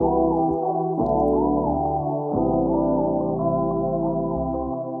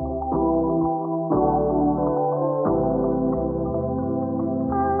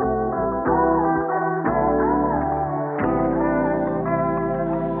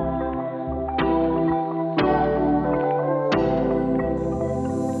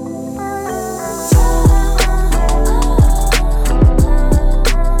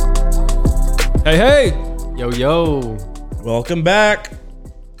Hey, hey. Yo. Welcome back.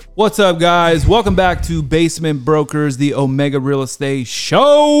 What's up, guys? Welcome back to Basement Brokers, the Omega Real Estate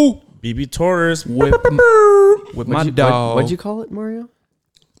Show. BB Taurus. With my dog. What'd you call it, Mario?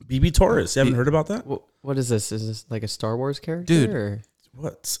 BB Taurus. You haven't heard about that? What is this? Is this like a Star Wars character? Dude. Or?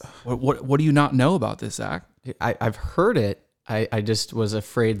 What do you not know about this, Zach? I've heard it. I just was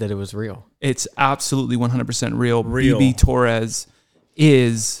afraid that it was real. It's absolutely 100% real. BB Torres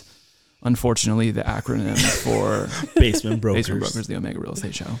is, unfortunately, the acronym for Basement Brokers. Basement Brokers, the Omega Real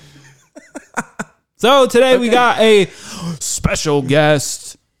Estate Show. So today we got a special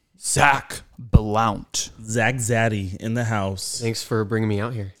guest, Zach Blount. Zach Zaddy in the house. Thanks for bringing me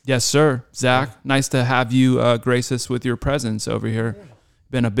out here. Yes, sir. Zach, nice to have you grace us with your presence over here.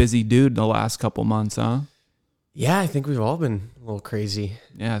 Been a busy dude the last couple months, huh? Yeah, I think we've all been a little crazy.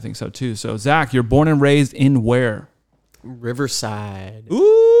 Yeah, I think so too. So, Zach, you're born and raised in where? Riverside.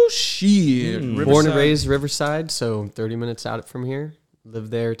 Ooh, shit. Born and raised Riverside, so 30 minutes out from here. Lived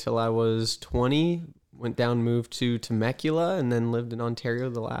there till I was 20. Went down, moved to Temecula, and then lived in Ontario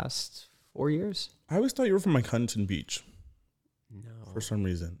the last 4 years. I always thought you were from like Huntington Beach. No. For some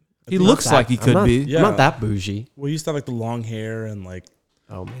reason. He looks like he could be. Yeah. I'm not that bougie. Well, you used to have like the long hair and like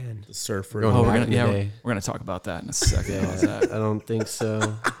Oh, man. the surfer. Going Oh, back in the day. we're gonna talk about that in a second. Yeah, How's that? I don't think so.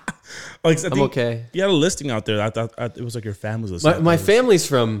 Like, I I'm think okay. You had a listing out there. I thought it was like your family's listing. My family's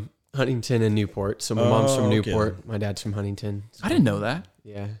from Huntington and Newport. So my mom's from okay. Newport. My dad's from Huntington. So, I didn't know that.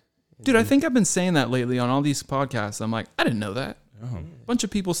 yeah. Dude, I think I've been saying that lately on all these podcasts. I'm like, I didn't know that. Oh. Bunch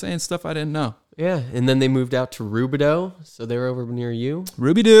of people saying stuff I didn't know. Yeah. And then they moved out to Rubidoux. So they were over near you.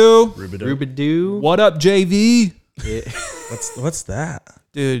 Ruby Doo. Rubidoux. What up, JV? Yeah. What's that?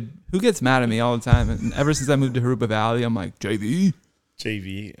 Dude, who gets mad at me all the time? And ever since I moved to Harupa Valley, I'm like, JV?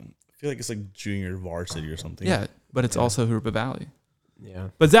 JV. I feel like it's like junior varsity or something. Yeah, but it's also Harupa Valley. Yeah.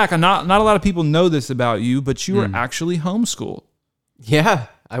 But Zach, not a lot of people know this about you, but you were actually homeschooled. Yeah,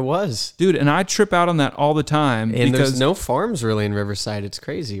 I was. Dude, and I trip out on that all the time. And because there's no farms really in Riverside. It's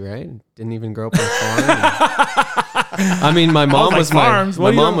crazy, right? Didn't even grow up on a farm. I mean, my mom was my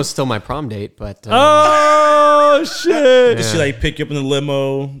mom was still my prom date, but oh shit! Did she like pick you up in the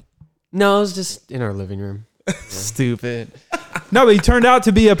limo? no, it was just in our living room. Stupid. No, but he turned out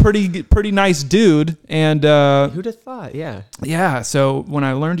to be a pretty nice dude, and Who'd have thought? Yeah. yeah. So when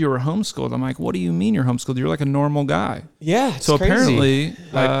I learned you were homeschooled, I'm like, what do you mean you're homeschooled? You're like a normal guy. Yeah. It's So crazy. apparently,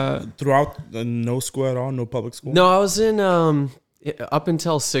 Like throughout no school at all, no public school. No, I was in up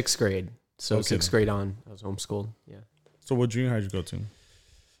until 6th grade. So Okay. 6th grade on, I was homeschooled. Yeah. So what junior high did you go to?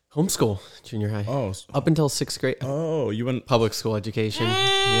 Homeschool, junior high. Oh, Up until 6th grade. you went. Public school education.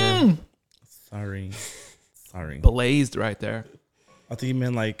 Yeah. Sorry. blazed right there. I think you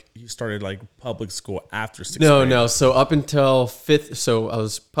meant like you started like public school after 6th No, grade. no. So up until 5th. So I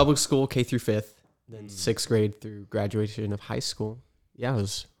was public school K through 5th, then 6th grade through graduation of high school. Yeah, I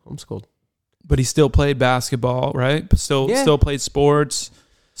was homeschooled. But he still played basketball, right? Still played sports.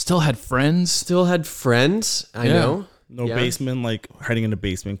 Still had friends. Still had friends. I Yeah. know. No Yeah. basement, like hiding in the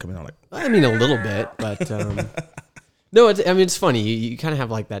basement, coming out like. I mean, a little bit, but no. It's funny. You kind of have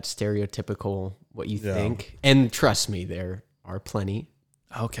like that stereotypical what you Yeah. think, and trust me, there are plenty.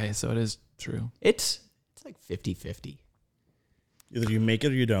 Okay, so it is true. It's like 50-50. Either you make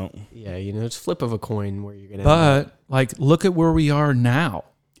it or you don't. Yeah, it's flip of a coin where you're gonna. end up But like, look at where we are now.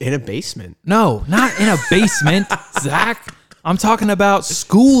 in a basement. No, not in a basement, Zach. I'm talking about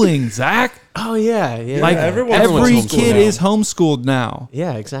schooling, Zach. Oh yeah. Like everyone's every homeschooled kid now. is homeschooled now.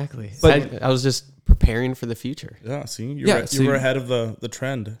 Yeah, exactly. But- But I was just preparing for the future. Yeah, see, you Yeah, were ahead of the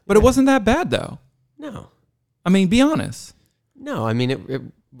trend. But it wasn't that bad though. No. I mean, be honest. No, I mean it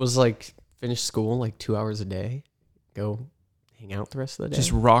was like finish school like 2 hours a day, go hang out the rest of the day.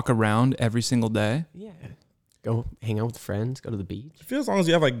 Just rock around every single day. yeah, go hang out with friends, go to the beach. I feel as long as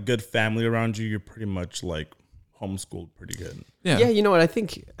you have like good family around you, you're pretty much like homeschooled pretty good. Yeah. Yeah, you know what? I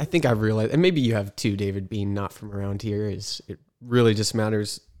think I've realized, and maybe you have too, David, being not from around here, is it really just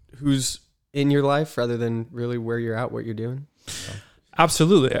matters who's in your life rather than really where you're at, what you're doing.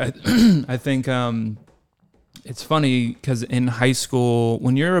 Absolutely. I think it's funny because in high school,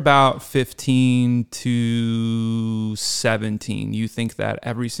 when you're about 15 to 17, you think that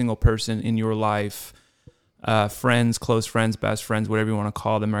every single person in your life, friends, close friends, best friends, whatever you want to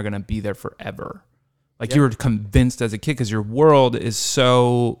call them, are going to be there forever. Like you were convinced as a kid because your world is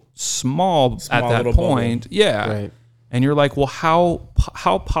so small at that little point. bubble. Yeah. Right. And you're like, well,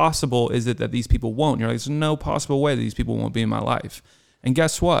 how possible is it that these people won't? You're like, there's no possible way that these people won't be in my life. And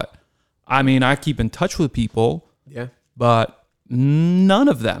guess what? I mean, I keep in touch with people, Yeah. but none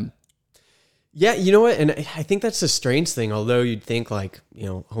of them. Yeah, you know what? And I think that's a strange thing. Although you'd think like,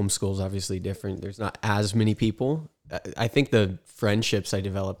 homeschool's obviously different. There's not as many people. I think the friendships I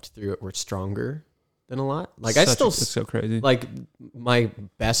developed through it were stronger than a lot. Like it's so crazy. Like my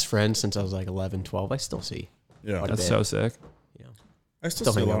best friend since I was like 11, 12, I still see. Yeah. That's so sick. Yeah. I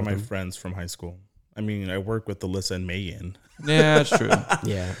still see a hang lot out of my with them. friends from high school. I mean, I work with Alyssa and Megan. Yeah, that's true.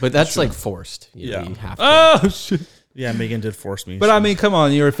 Yeah, but that's like forced. You Yeah. you have to. Oh, shit. Yeah, Megan did force me. But I mean, come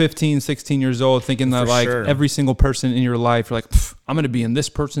on, you're 15, 16 years old thinking that For like sure. every single person in your life, you're like, I'm going to be in this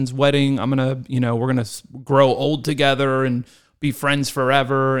person's wedding. I'm going to, we're going to grow old together and be friends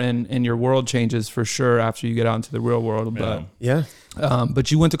forever. And your world changes for sure after you get out into the real world. Yeah.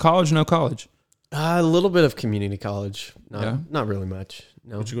 But you went to college, no college. A little bit of community college. Yeah. Not really much.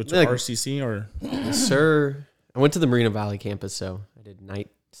 No. Did you go to Like, RCC or? yes, sir. I went to the Marina Valley campus, so I did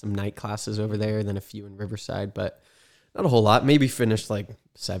some night classes over there, then a few in Riverside, but not a whole lot. Maybe finished like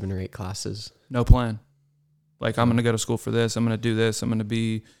 7 or 8 classes. No plan. Like, I'm going to go to school for this. I'm going to do this. I'm going to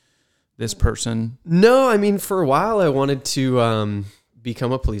be this person. No, I mean, for a while I wanted to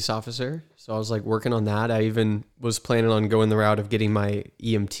become a police officer. So I was like working on that. I even was planning on going the route of getting my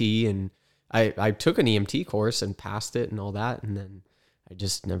EMT, and I took an EMT course and passed it and all that. And then I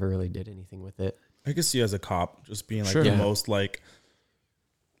just never really did anything with it. I could see you as a cop just being like Sure. the Yeah. most like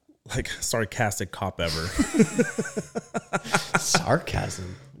sarcastic cop ever.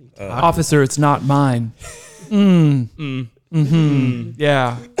 Sarcasm. Officer, it's not mine.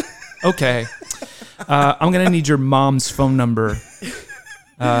 Yeah. Okay. I'm going to need your mom's phone number.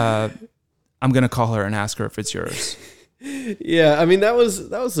 I'm going to call her and ask her if it's yours. Yeah, I mean that was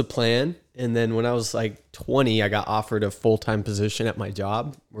the plan. And then when I was like 20, I got offered a full-time position at my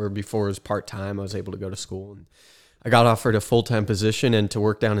job, where before it was part-time. I was able to go to school, and I got offered a full-time position and to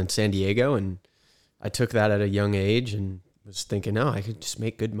work down in San Diego, and I took that at a young age and was thinking, no, I could just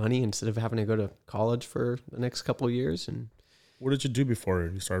make good money instead of having to go to college for the next couple of years. And What did you do before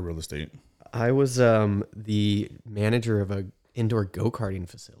you started real estate? I was the manager of a indoor go-karting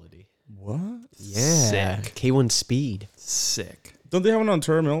facility. What? Yeah, Sick. K1 Speed. Sick. Don't they have one on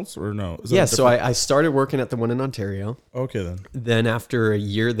Ontario Mills or no? Is that Yeah, a so different- I started working at the one in Ontario. Okay then. Then after a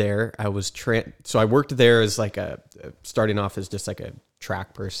year there, I was so I worked there as like starting off as just like a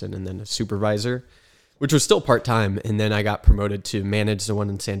track person and then a supervisor, which was still part-time. And then I got promoted to manage the one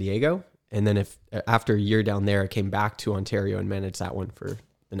in San Diego. And then after a year down there, I came back to Ontario and managed that one for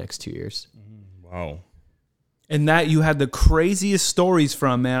the next 2 years. Wow. And that you had the craziest stories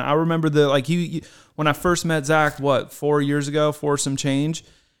from, man. I remember you when I first met Zach, 4 years ago, some change.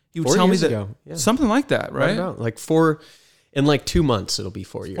 He would 4 tell me years that ago, yeah. something like that, right? About, like 4 in like 2 months, it'll be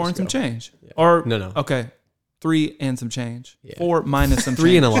 4 years. 4 and some ago. change, Yeah. or No. Okay, 3 and some change. Yeah. 4 minus some 3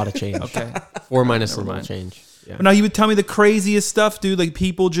 change. and a lot of change. Okay, 4 minus a Never little mind. change. Yeah. but no, he would tell me the craziest stuff, dude. Like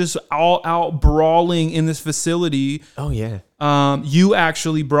people just all out brawling in this facility. Oh yeah. You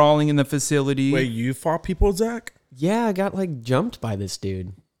actually brawling in the facility. Wait, you fought people, Zach? Yeah, I got like jumped by this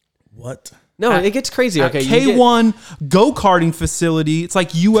dude. What? No, At- it gets crazy. At Okay, you get- K1 go-karting facility. It's like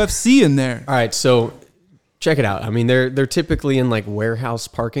UFC in there. All right, so check it out. I mean, they're typically in like warehouse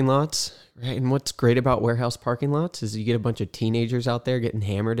parking lots, right? And what's great about warehouse parking lots is you get a bunch of teenagers out there getting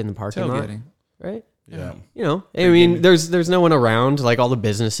hammered in the parking lot, Tailgating. right? Yeah. You know, I mean, there's no one around. Like all the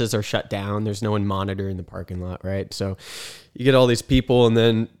businesses are shut down. There's no one monitoring the parking lot, right? So you get all these people, and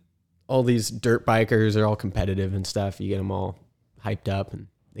then all these dirt bikers are all competitive and stuff. You get them all hyped up, and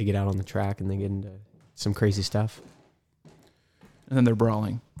they get out on the track and they get into some crazy stuff. And then they're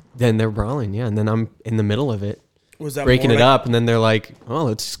brawling. Then they're brawling, yeah. And then I'm in the middle of it, Was that breaking more it like, up, and then they're like, "Oh,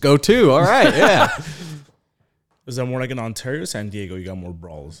 let's go too." All right, yeah. Was that more like in Ontario, San Diego? You got more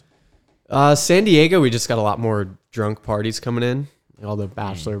brawls. San Diego, we just got a lot more drunk parties coming in, all the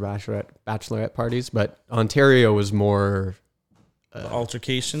bachelorette parties. But Ontario was more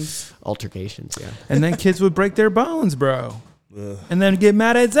Altercations. altercations, yeah. And then kids would break their bones, bro. Ugh. And then get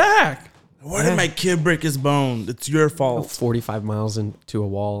mad at Zach. Why did my kid break his bone? It's your fault. 45 miles into a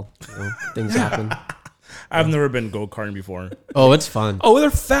wall, things happen. I've never been go-karting before. Oh, it's fun. Oh, they're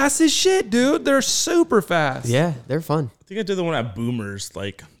fast as shit, dude. They're super fast. Yeah, they're fun. I think I did the one at Boomers,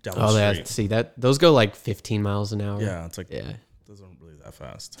 like down the Oh, street. yeah. See that? Those go like 15 miles an hour. Yeah, it's like Yeah. doesn't really that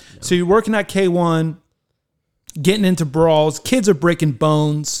fast. So you're working at K1, getting into brawls. Kids are breaking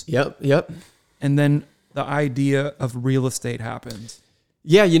bones. Yep. And then the idea of real estate happens.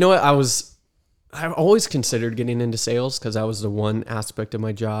 Yeah, you know what? I've always considered getting into sales because that was the one aspect of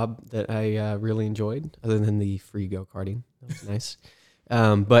my job that I really enjoyed, other than the free go-karting. That was nice.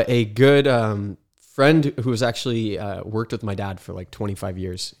 But a good friend who was actually worked with my dad for like 25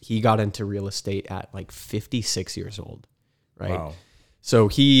 years, he got into real estate at like 56 years old, right? Wow. So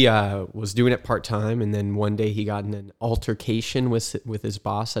he was doing it part-time, and then one day he got in an altercation with his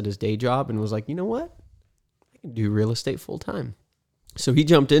boss at his day job and was like, you know what? I can do real estate full-time. So he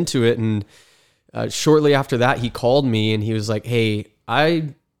jumped into it, and shortly after that, he called me, and he was like, hey,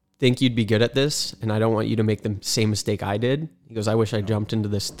 I think you'd be good at this, and I don't want you to make the same mistake I did. He goes, I wish I jumped into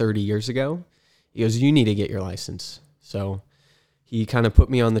this 30 years ago. He goes, you need to get your license. So he kind of put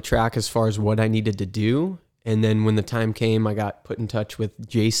me on the track as far as what I needed to do. And then when the time came, I got put in touch with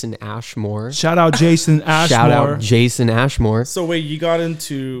Jason Ashmore. Shout out Jason Ashmore. Shout out Jason Ashmore. So wait, you got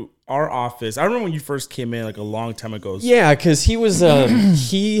into our office. I remember when you first came in like a long time ago. Yeah, because he was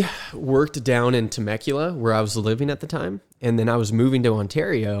he worked down in Temecula where I was living at the time. And then I was moving to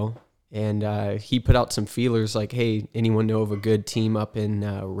Ontario. And he put out some feelers like, hey, anyone know of a good team up in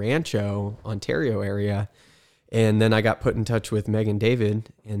Rancho, Ontario area? And then I got put in touch with Meg and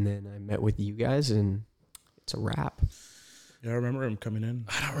David. And then I met with you guys, and it's a wrap. Yeah, I remember him coming in.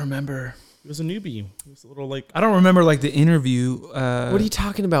 I don't remember. He was a newbie. He was a little like... I don't remember like the interview. What are you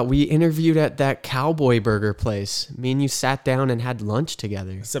talking about? We interviewed at that Cowboy Burger place. Me and you sat down and had lunch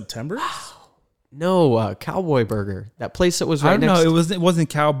together. September? No, Cowboy Burger. That place that was right I don't next. know. It wasn't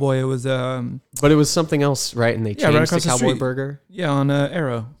Cowboy. It was But it was something else, right? And they Yeah, right changed across to the Cowboy street. Burger. yeah, on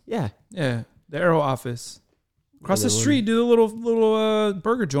Arrow. Yeah. Yeah, the Arrow office. Across Yeah, the they street, do the little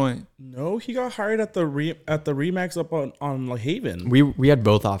burger joint. No, he got hired at the Remax up on like Haven. We had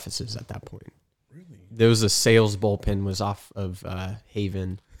both offices at that point. Really? There was a sales bullpen was off of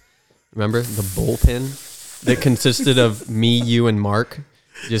Haven. Remember the bullpen that consisted of me, you, and Mark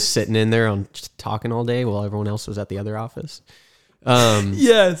just sitting in there on just talking all day while everyone else was at the other office.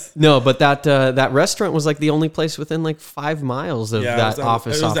 Yes. No, but that restaurant was like the only place within like 5 miles of that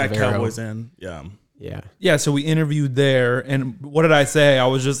office It was off that of Arrow. Cowboys Inn. Yeah. Yeah. Yeah, so we interviewed there, and what did I say? I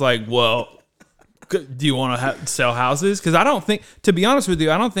was just like, well, do you want to sell houses? Because I don't think, to be honest with you,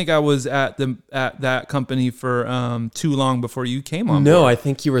 I don't think I was at that company for too long before you came on No, board. I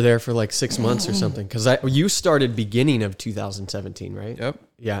think you were there for like 6 months or something. Because you started beginning of 2017, right? Yep.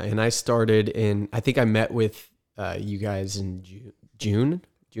 Yeah, and I started I think I met with you guys in June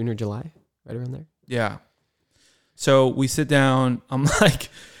or July, right around there. Yeah. So we sit down. I'm like,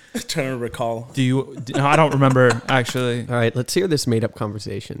 Trying to recall. no, I don't remember actually. All right, let's hear this made up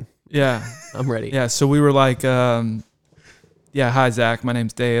conversation. Yeah. I'm ready. Yeah. So we were like, yeah, hi, Zach. My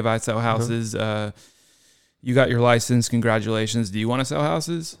name's Dave. I sell houses. You got your license. Congratulations. Do you want to sell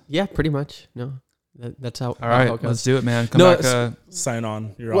houses? Yeah, pretty much. No, that's how. All right. how it goes. Let's do it, man. Come No, back. Sign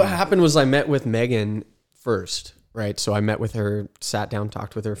on. You're What on. happened was I met with Megan first, right? So I met with her, sat down,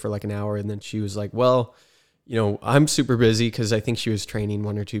 talked with her for like an hour, and then she was like, well, I'm super busy because I think she was training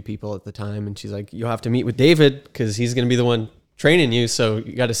 1 or 2 people at the time. And she's like, you'll have to meet with David because he's going to be the one training you. So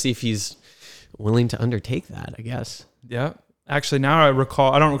you got to see if he's willing to undertake that, I guess. Yeah. Actually, now I don't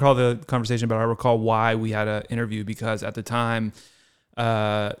recall the conversation, but I recall why we had an interview, because at the time,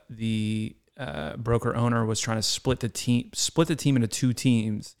 the broker owner was trying to split the team into 2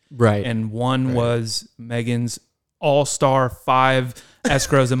 teams. Right. And one was Megan's all-star 5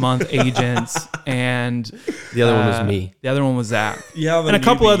 escrows a month agents, and the other one was me. The other one was Zach. Yeah, and a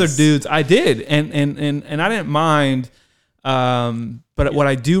couple other dudes. I did, and I didn't mind. But what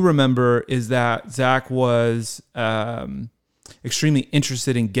I do remember is that Zach was extremely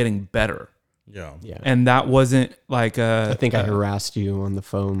interested in getting better. Yeah. Yeah. And that wasn't like I think I harassed you on the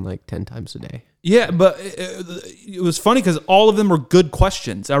phone like 10 times a day. Yeah, but it was funny because all of them were good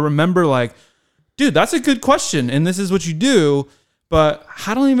questions. I remember like, dude, that's a good question, and this is what you do. But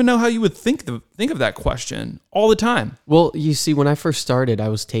I don't even know how you would think of that question all the time. Well, you see, when I first started, I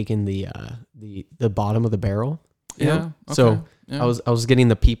was taking the bottom of the barrel. you know? Okay. So Yeah. I was getting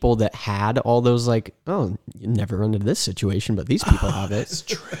the people that had all those like, oh, you never run into this situation, but these people have it. It's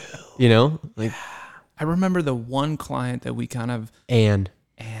true. Like I remember the one client that we kind of Anne.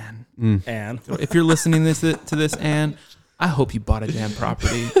 And If you're listening to this, Anne, I hope you bought a damn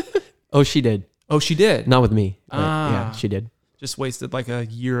property. Oh, she did. Oh, she did. Not with me. But Ah. yeah, she did. Just wasted like a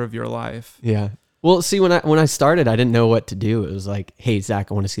year of your life. Yeah. Well, see, when I started, I didn't know what to do. It was like, hey, Zach,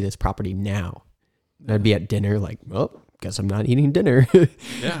 I want to see this property now. And I'd be at dinner like, well, guess I'm not eating dinner.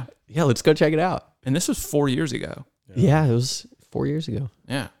 Yeah. Yeah, let's go check it out. And this was 4 years ago. Yeah, it was 4 years ago.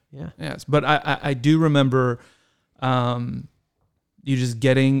 Yeah. Yeah. Yes. But I do remember you just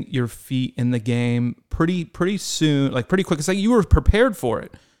getting your feet in the game pretty soon, like pretty quick. It's like you were prepared for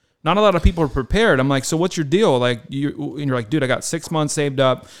it. Not a lot of people are prepared. I'm like, so what's your deal? Like you're like, dude, I got 6 months saved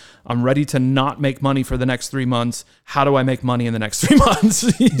up. I'm ready to not make money for the next 3 months. How do I make money in the next 3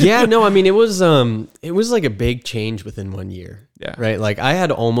 months? Yeah, no, I mean, it was like a big change within 1 year. Yeah. Right. Like I had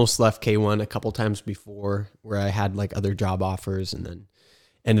almost left K1 a couple times before where I had like other job offers, and then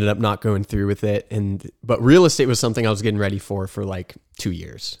ended up not going through with it. But real estate was something I was getting ready for like 2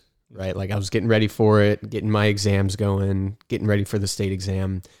 years, right? Like I was getting ready for it, getting my exams going, getting ready for the state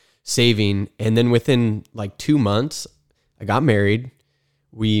exam, saving. And then within like 2 months, I got married.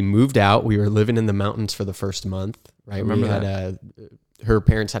 We moved out. We were living in the mountains for the first month, right? Remember we had her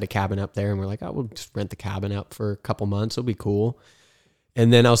parents had a cabin up there, and we're like, oh, we'll just rent the cabin out for a couple months. It'll be cool.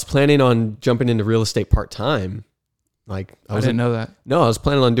 And then I was planning on jumping into real estate part-time. Like I didn't know that. No, I was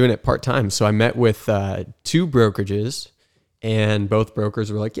planning on doing it part-time. So I met with 2 brokerages, and both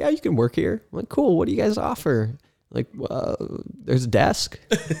brokers were like, yeah, you can work here. I'm like, cool. What do you guys offer? Like, well, there's a desk.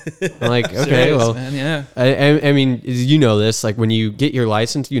 I'm like, okay, Serious, well, man, yeah. I mean, you know this, like when you get your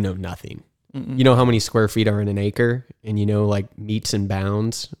license, you know nothing. You know how many square feet are in an acre, and you know like meets and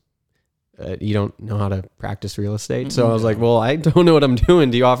bounds. You don't know how to practice real estate. So I was like, well, I don't know what I'm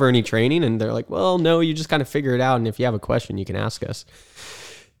doing. Do you offer any training? And they're like, well, no, you just kind of figure it out. And if you have a question, you can ask us.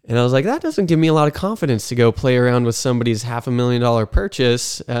 And I was like, that doesn't give me a lot of confidence to go play around with somebody's $500,000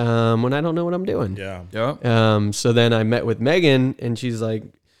 purchase when I don't know what I'm doing. Yeah. Yep. So then I met with Megan, and she's like,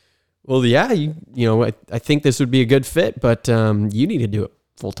 well, yeah, you know, I think this would be a good fit, but you need to do it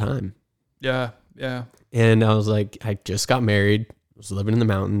full time. Yeah. Yeah. And I was like, I just got married, was living in the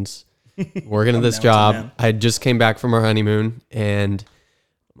mountains, working at this job. I just came back from our honeymoon, and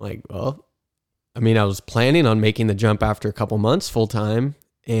I'm like, well, I mean, I was planning on making the jump after a couple months full time.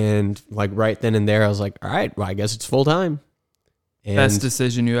 And like right then and there, I was like, all right, well, I guess it's full time. And Best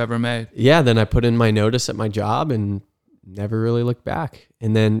decision you ever made. yeah, then I put in my notice at my job and never really looked back.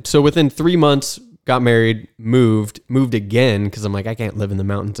 And then, so within 3 months, got married, moved again, because I'm like, I can't live in the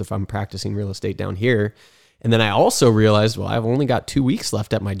mountains if I'm practicing real estate down here. And then I also realized, well, I've only got 2 weeks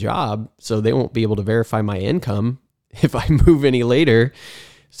left at my job, so they won't be able to verify my income if I move any later.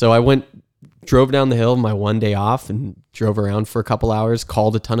 So I drove down the hill my one day off and drove around for a couple hours,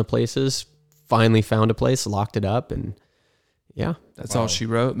 called a ton of places, finally found a place, locked it up, and yeah. That's all she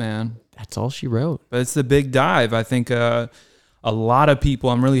wrote, man. That's all she wrote. But it's the big dive. I think a lot of people,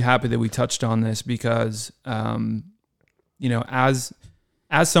 I'm really happy that we touched on this because, you know, as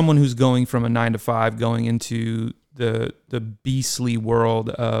someone who's going from a 9 to 5, going into the beastly world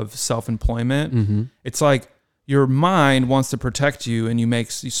of self-employment, it's like your mind wants to protect you, and you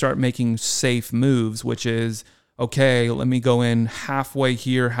start making safe moves, which is, okay, let me go in halfway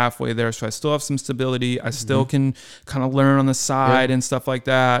here, halfway there. So I still have some stability. I still can kind of learn on the side and stuff like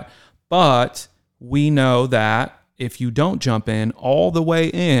that. But we know that if you don't jump in all the way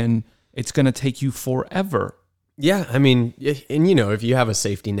in, it's going to take you forever. Yeah. I mean, and you know, if you have a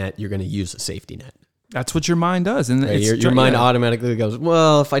safety net, you're going to use a safety net. That's what your mind does. And right? Your mind automatically goes,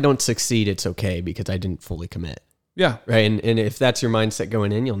 well, if I don't succeed, it's okay because I didn't fully commit. Yeah. Right. And if that's your mindset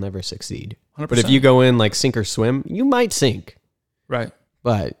going in, you'll never succeed. 100%. But if you go in like sink or swim, you might sink. Right.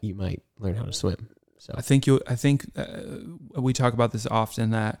 But you might learn how to swim. So I think we talk about this often,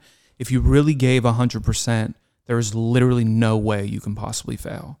 that if you really gave 100%, there is literally no way you can possibly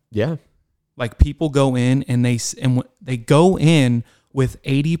fail. Yeah. Like people go in and they go in with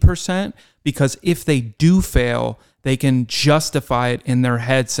 80% because if they do fail, they can justify it in their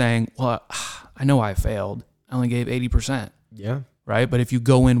head saying, well, I know I failed. I only gave 80%. Yeah. Right. But if you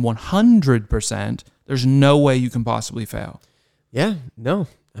go in 100%, there's no way you can possibly fail. Yeah. No,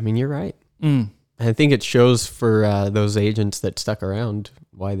 I mean, you're right. I think it shows for those agents that stuck around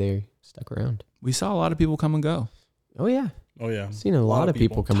why they stuck around. We saw a lot of people come and go. Oh, yeah. Oh, yeah. I've seen a lot of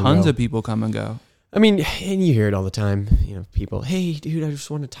people come and Tons go. of people come and go. I mean, and you hear it all the time. You know, people, hey, dude, I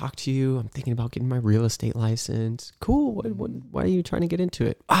just want to talk to you. I'm thinking about getting my real estate license. Cool. Why are you trying to get into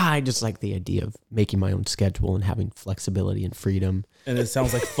it? I just like the idea of making my own schedule and having flexibility and freedom. And it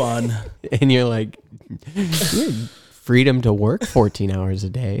sounds like fun. And you're like, freedom to work 14 hours a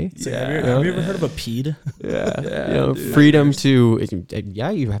day. So have you ever heard of a PED? Yeah. You know, freedom to,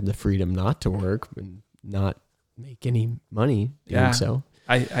 you have the freedom not to work and not make any money doing so.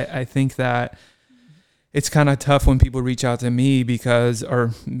 I think that it's kind of tough when people reach out to me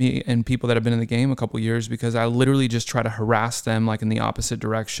or me and people that have been in the game a couple of years, because I literally just try to harass them like in the opposite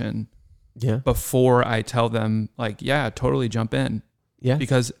direction. Yeah. Before I tell them like, yeah, totally jump in. Yeah.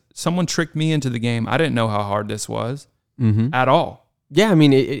 Because someone tricked me into the game. I didn't know how hard this was at all. Yeah. I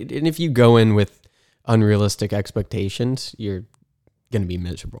mean, and if you go in with unrealistic expectations, you're going to be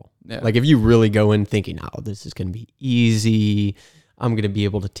miserable. Yeah. Like if you really go in thinking, oh, this is going to be easy. I'm going to be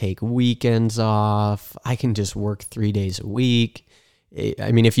able to take weekends off. I can just work 3 days a week.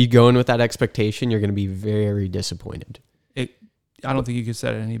 I mean, if you go in with that expectation, you're going to be very disappointed. I don't think you could say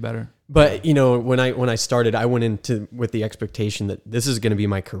it any better. But, you know, when I started, I went into with the expectation that this is going to be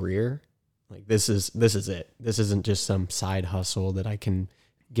my career. Like this is it. This isn't just some side hustle that I can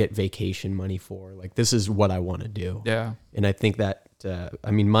get vacation money for. Like, this is what I want to do. Yeah. And I think that,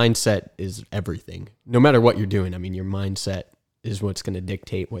 mindset is everything. No matter what you're doing, your mindset is what's going to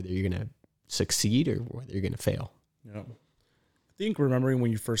dictate whether you're going to succeed or whether you're going to fail. Yeah. I think remembering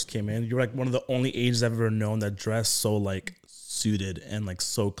when you first came in, you were like one of the only ages I've ever known that dressed so like suited and like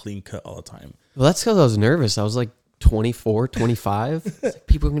so clean cut all the time. Well, that's because I was nervous. I was like 24, 25. Like,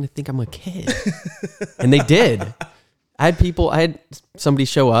 people are going to think I'm a kid. And they did. I had somebody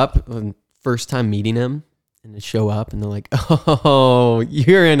show up, first time meeting him, and they show up and they're like, "Oh,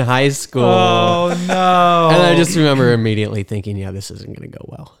 you're in high school." Oh, no. And I just remember immediately thinking, yeah, this isn't going to go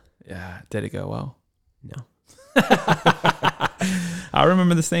well. Yeah. Did it go well? No. I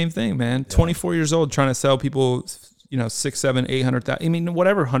remember the same thing, man. 24 years old, trying to sell people, $600,000, $700,000, $800,000,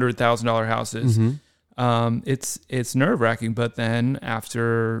 whatever $100,000 houses. Mm-hmm. It's nerve wracking. But then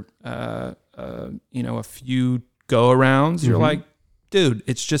after, a few go arounds, you're like, dude,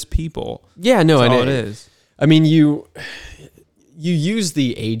 it's just people. Yeah, no, That's and all it is. You use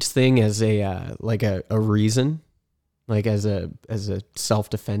the age thing as a reason, like as a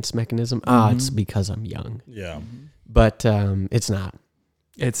self-defense mechanism. It's because I'm young. Yeah. But it's not.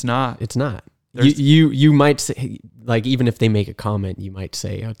 It's not. It's not. You might say, like, even if they make a comment, you might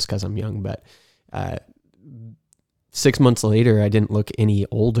say, "Oh, it's because I'm young." But 6 months later, I didn't look any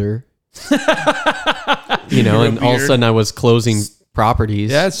older. And all of a sudden I was closing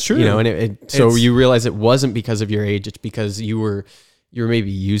properties. Yeah, it's true. So you realize it wasn't because of your age; it's because you were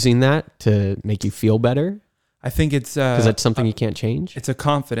maybe using that to make you feel better. I think it's because that's something you can't change. It's a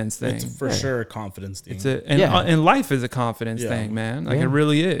confidence thing. It's for sure a confidence thing. And life is a confidence thing, man. Like it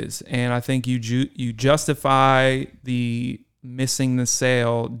really is. And I think you justify the missing the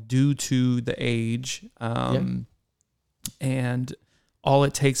sale due to the age, and all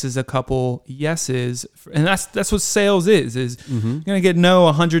it takes is a couple yeses, and that's what sales is. You're gonna get no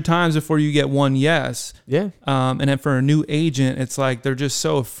 100 times before you get one yes. Yeah. And then for a new agent, it's like they're just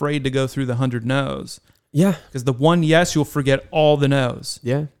so afraid to go through the 100 no's. Yeah. Because the one yes, you'll forget all the no's.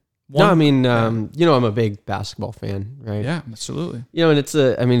 Yeah. I'm a big basketball fan, right? Yeah, absolutely. And it's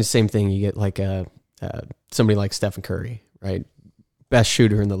the same thing. You get like somebody like Stephen Curry, right? Best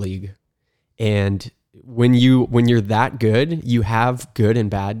shooter in the league, and when you're that good, you have good and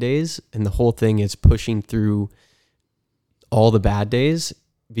bad days, and the whole thing is pushing through all the bad days,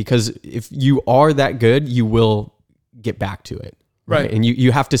 because if you are that good, you will get back to it. Right. And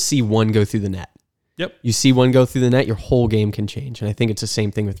you have to see one go through the net. Yep. You see one go through the net, your whole game can change. And I think it's the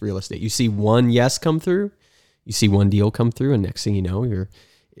same thing with real estate. You see one yes come through, you see one deal come through, and next thing you know,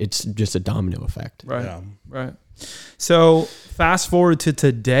 it's just a domino effect. Right. Yeah. Right. So fast forward to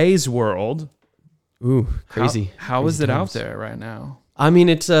today's world. Ooh, crazy. How crazy is it times out there right now?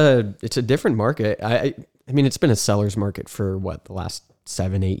 It's a different market. It's been a seller's market for the last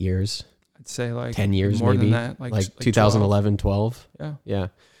 7-8 years. I'd say like 10 years, more maybe than that, like 2011, 12. Yeah.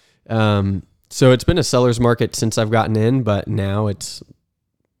 So it's been a seller's market since I've gotten in, but now it's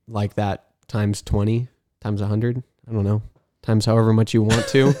like that times 20, times 100. I don't know. Times however much you want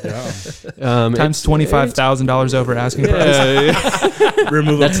to. Times $25,000 over asking price.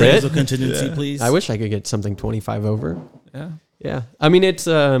 Remove That's appraisal it? contingency, please. I wish I could get something 25 over. Yeah. Yeah.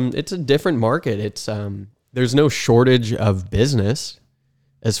 It's a different market. It's there's no shortage of business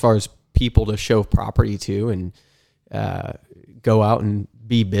as far as people to show property to and go out and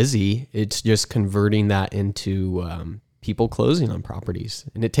be busy. It's just converting that into people closing on properties,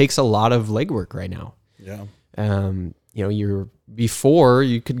 and it takes a lot of legwork right now. Yeah. Before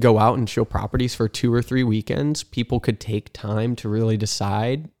you could go out and show properties for 2 or 3 weekends. People could take time to really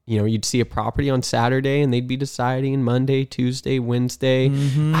decide. You'd see a property on Saturday and they'd be deciding Monday, Tuesday, Wednesday.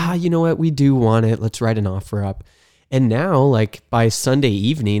 You know what? We do want it. Let's write an offer up. And now, like by Sunday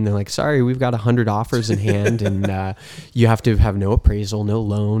evening, they're like, "Sorry, we've got 100 offers in hand, and you have to have no appraisal, no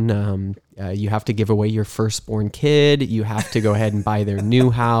loan. You have to give away your firstborn kid. You have to go ahead and buy their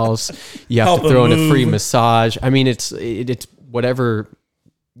new house. You have to throw in a free massage." It's whatever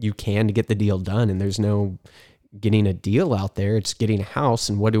you can to get the deal done. And there's no getting a deal out there. It's getting a house.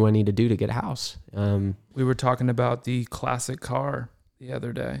 And what do I need to do to get a house? We were talking about the classic car the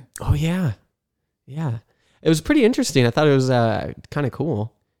other day. Oh yeah, yeah. It was pretty interesting. I thought it was kind of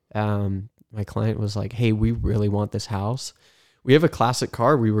cool. My client was like, "Hey, we really want this house. We have a classic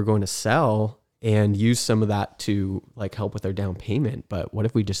car we were going to sell and use some of that to like help with our down payment. But what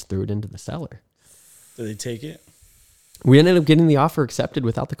if we just threw it into the seller?" Did they take it? We ended up getting the offer accepted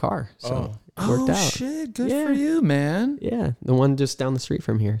without the car. So it worked out. Shit. Good for you, man. Yeah. The one just down the street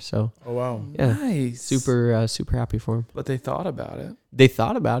from here. So Oh, wow. yeah, Nice. super happy for him. But they thought about it. They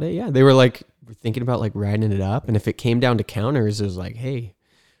thought about it. Yeah. They were like thinking about like riding it up. And if it came down to counters, it was like, "Hey,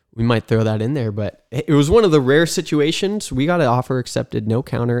 we might throw that in there. But it was one of the rare situations. We got an offer accepted, no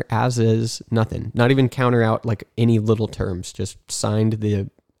counter, as is, nothing. Not even counter out like any little terms. Just signed the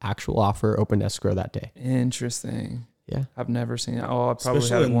actual offer, opened escrow that day. Interesting. Yeah. I've never seen it. Oh, I probably Especially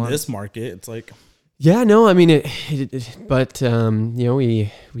had it in once. this market, it's like, Yeah, no, I mean, but, you know,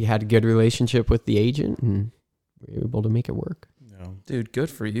 we had a good relationship with the agent and we were able to make it work. Dude, good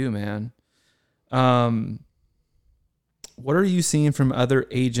for you, man. What are you seeing from other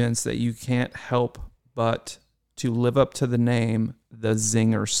agents that you can't help but to live up to the name, the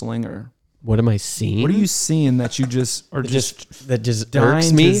Zinger Slinger? What am I seeing? What are you seeing that you just are that just dying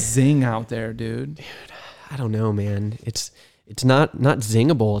irks me? to zing out there, dude? I don't know, man. It's not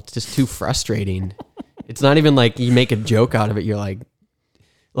zingable. It's just too frustrating. It's not even like you make a joke out of it. You're like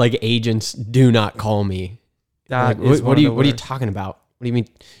agents, do not call me. That Like, is what are you worst. talking about? What do you mean?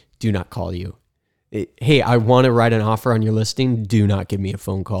 Do not call you. Hey, I want to write an offer on your listing. Do not give me a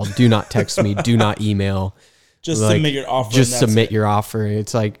phone call. Do not text me. Do not email. just Like, submit your offer. Just and that's submit it. your offer.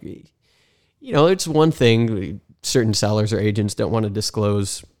 It's like, you know, it's one thing. Certain sellers or agents don't want to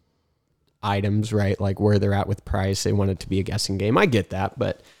disclose items, right? Like where they're at with price. They want it to be a guessing game. I get that,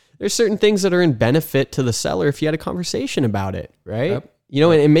 but there's certain things that are in benefit to the seller if you had a conversation about it, right? Yep. You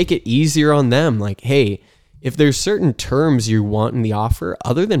know, and make it easier on them. Like, hey, if there's certain terms you want in the offer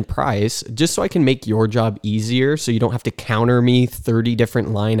other than price, just so I can make your job easier so you don't have to counter me 30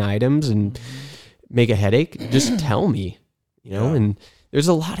 different line items and make a headache, just tell me, you know? Yeah. And there's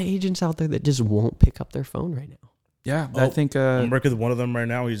a lot of agents out there that just won't pick up their phone right now. Yeah, I think. I'm working with one of them right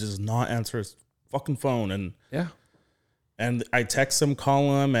now. He does not answer his fucking phone, and I text him,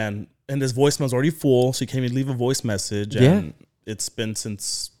 call him, and his voicemail's already full, so he can't even leave a voice message. And it's been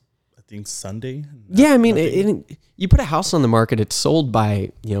since I think Sunday. Yeah, I mean, you put a house on the market, it's sold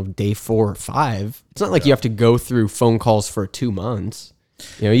by, you know, day 4 or 5. It's not like you have to go through phone calls for 2 months.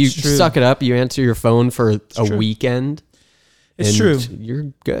 You know, you It's true. suck it up, you answer your phone for a true. weekend. It's and true. You're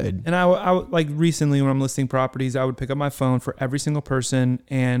good. And I like recently when I'm listing properties, I would pick up my phone for every single person,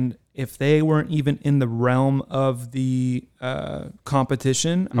 and if they weren't even in the realm of the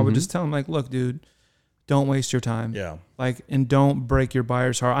competition, I would just tell them like, "Look, dude, don't waste your time. Yeah. Like, and don't break your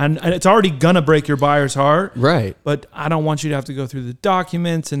buyer's heart. And it's already gonna break your buyer's heart, Right. but I don't want you to have to go through the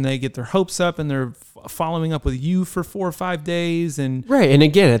documents and they get their hopes up and they're following up with you for 4 or 5 days and Right. And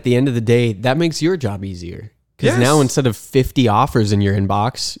again, at the end of the day, that makes your job easier. Because Yes. now instead of 50 offers in your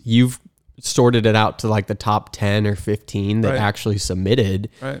inbox, you've sorted it out to like the top 10 or 15 that Right. actually submitted.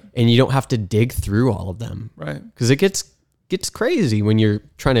 Right. And you don't have to dig through all of them. right. Because it gets crazy when you're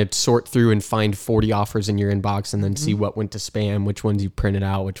trying to sort through and find 40 offers in your inbox and then see what went to spam, which ones you printed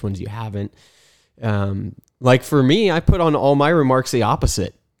out, which ones you haven't. Like for me, I put on all my remarks the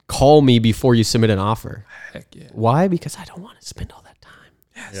opposite. Call me before you submit an offer. Heck yeah. Why? Because I don't want to spend all that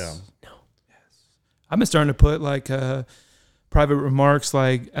time. Yeah. No. I've been starting to put like private remarks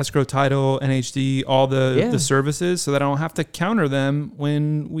like escrow title, NHD, all the services so that I don't have to counter them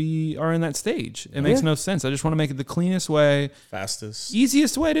when we are in that stage. It makes no sense. I just want to make it the cleanest way, Fastest.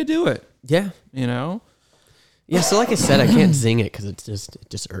 easiest way to do it, Yeah. you know? Yeah. So like I said, I can't zing it because it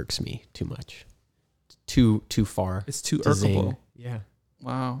just irks me too much. Too far. It's too to zing. irkable. Yeah.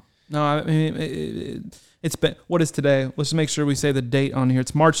 Wow. No, I mean, it's been, what is today? Let's make sure we say the date on here.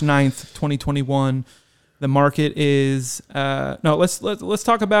 It's March 9th, 2021. The market is, let's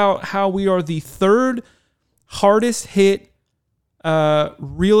talk about how we are the third hardest hit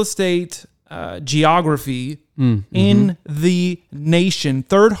real estate geography in the nation.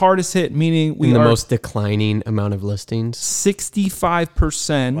 Third hardest hit, meaning we In the are most declining amount of listings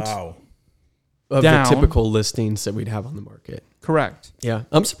 65% Wow. of down. the typical listings that we'd have on the market. correct. Yeah.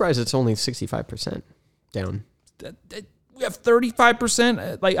 I'm surprised it's only 65% down. We have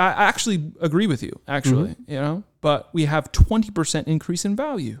 35%. Like, I actually agree with you, actually, you know, but we have 20% increase in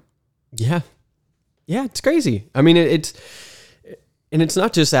value. Yeah. Yeah, it's crazy. I mean, it's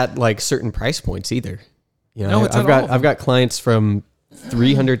not just at like certain price points either. You know, No, it's at all of them. I've got clients from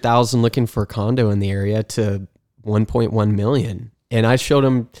 300,000 looking for a condo in the area to 1.1 million. And I showed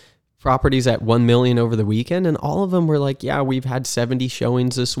them properties at 1 million over the weekend, and all of them were like, yeah, we've had 70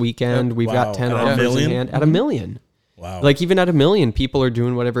 showings this weekend. We've Wow. got 10 At a offers in million? hand at a million. Wow. Like even at a million, people are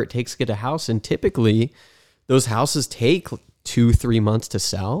doing whatever it takes to get a house. And typically those houses take 2-3 months to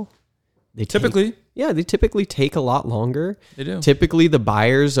sell. They Typically. they typically take a lot longer. They do. Typically the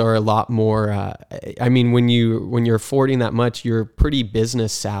buyers are a lot more, I mean, when you're affording that much, you're pretty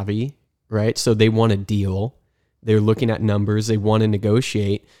business savvy, right? So they want a deal. They're looking at numbers. They want to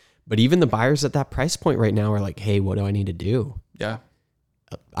negotiate. But even the buyers at that price point right now are like, hey, what do I need to do? Yeah.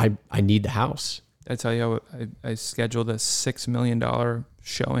 I need the house. I tell you, I scheduled a $6 million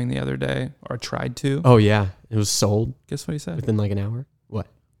showing the other day, or tried to. Oh yeah, it was sold. Guess what he said? Within like an hour. What?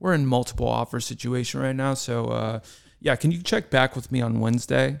 We're in multiple offer situation right now, so yeah. Can you check back with me on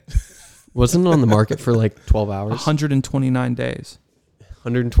Wednesday? Wasn't it on the market for like 12 hours? 129 days.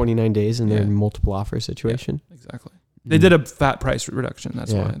 129 days, and they're in multiple offer situation. Yeah, exactly. They did a fat price reduction.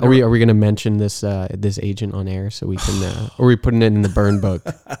 That's why. Are we going to mention this agent on air so we can? Or are we putting it in the burn book?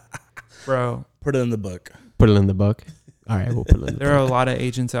 Bro, Put it in the book. Put it in the book. All right, we'll put it in the book. There are a lot of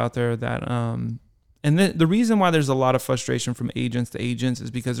agents out there that and the reason why there's a lot of frustration from agents to agents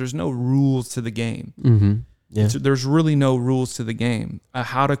is because there's no rules to the game. Mm-hmm. Yeah. There's really no rules to the game.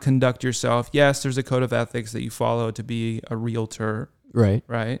 How to conduct yourself. Yes, there's a code of ethics that you follow to be a realtor. Right.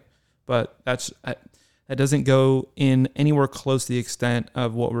 Right. But that doesn't go in anywhere close to the extent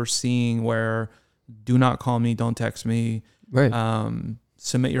of what we're seeing, where do not call me, don't text me. Right.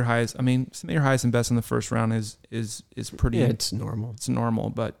 Submit your highest. I mean, submit your highest and best in the first round is pretty. Yeah, it's normal. It's normal,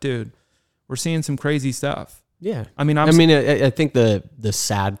 but dude, we're seeing some crazy stuff. Yeah. I mean, I think the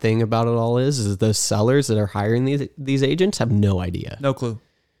sad thing about it all is the sellers that are hiring these agents have no idea. No clue.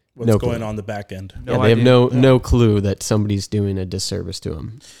 What's going on the back end? They have no clue that somebody's doing a disservice to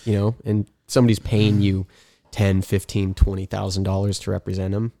them, you know, and somebody's paying you $10,000, $15,000, $20,000 to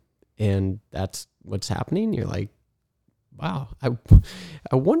represent them, and that's what's happening. You're like, wow,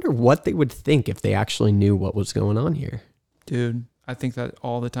 I wonder what they would think if they actually knew what was going on here. Dude, I think that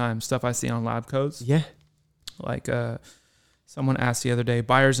all the time. Stuff I see on lab codes. Yeah. Like someone asked the other day,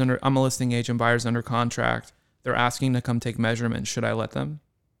 I'm a listing agent, buyers under contract. They're asking to come take measurements. Should I let them?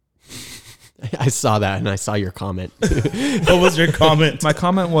 I saw that, and I saw your comment. What was your comment? My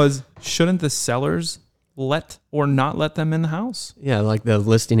comment was, shouldn't the sellers let or not let them in the house? Yeah, like the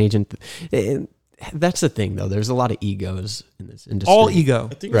listing agent. That's the thing, though. There's a lot of egos in this industry. All ego.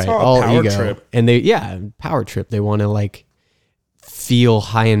 I think it's all power trip. And power trip. They want to like feel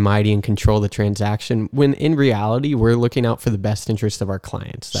high and mighty and control the transaction, when in reality, we're looking out for the best interest of our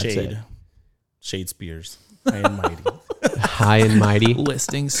clients. That's it. Shade Spears. High and mighty. High and mighty.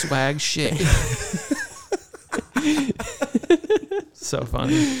 Listing swag shit. So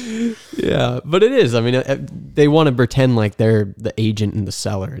funny. Yeah, but it is. I mean, they want to pretend like they're the agent and the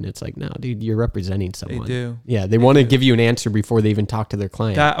seller, and it's like, no, dude, you're representing someone. They do. Yeah, they want to give you an answer before they even talk to their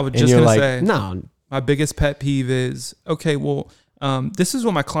client. That I was just going to say. No. My biggest pet peeve is, okay, well, this is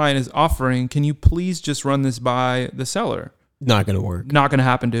what my client is offering. Can you please just run this by the seller? Not going to work. Not going to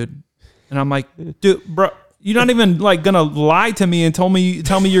happen, dude. And I'm like, dude, bro, you're not even like going to lie to me and tell me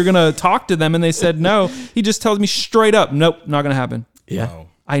you're going to talk to them. And they said no. He just tells me straight up, nope, not going to happen. Yeah. Wow.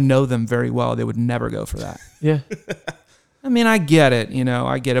 I know them very well. They would never go for that. Yeah. I mean, I get it,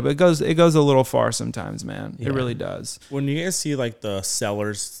 I get it, but it goes a little far sometimes, man. Yeah. It really does. When you guys see like the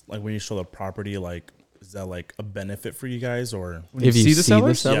sellers, like when you show the property, like, is that like a benefit for you guys, or when you see the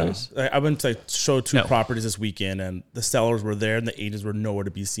sellers? Yeah. I went to show two properties this weekend, and the sellers were there and the agents were nowhere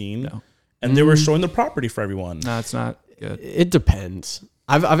to be seen. No. And they were showing the property for everyone. No, it's not good. It depends.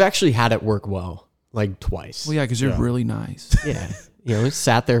 I've actually had it work well, like twice. Well, yeah, because you're really nice. Yeah.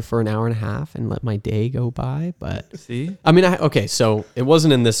 Sat there for an hour and a half and let my day go by. But see, I mean, so it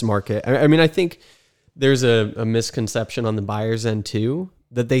wasn't in this market. I mean, I think there's a misconception on the buyer's end too,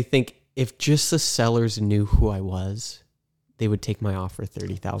 that they think if just the sellers knew who I was, they would take my offer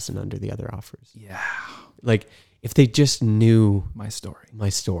 30,000 under the other offers. Yeah. Like if they just knew my story,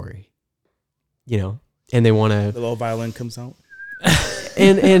 and they want to, the little violin comes out.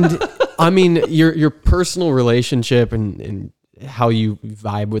 and I mean, your personal relationship and how you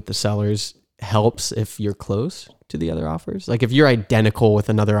vibe with the sellers helps if you're close to the other offers. Like if you're identical with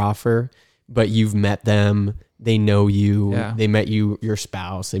another offer, but you've met them, they know you, they met your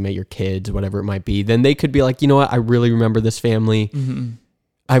spouse, they met your kids, whatever it might be, then they could be like, you know what, I really remember this family. Mm-hmm.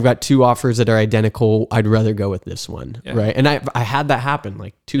 I've got two offers that are identical. I'd rather go with this one. Yeah. Right. And I had that happen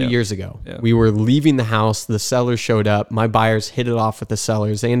like 2 years ago. Yeah. We were leaving the house. The sellers showed up. My buyers hit it off with the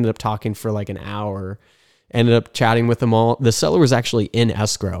sellers. They ended up talking for like an hour, ended up chatting with them all. The seller was actually in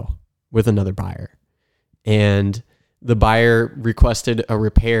escrow with another buyer, and the buyer requested a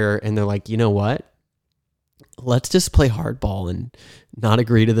repair, and they're like, you know what? Let's just play hardball and not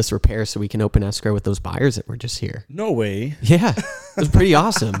agree to this repair so we can open escrow with those buyers that were just here. No way. Yeah. It was pretty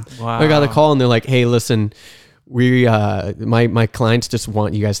awesome. Wow. I got a call and they're like, hey, listen, we, my clients just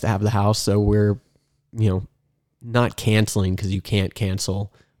want you guys to have the house. So we're, not canceling because you can't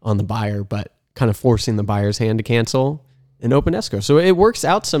cancel on the buyer, but kind of forcing the buyer's hand to cancel and open escrow. So it works